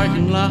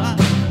parking lot,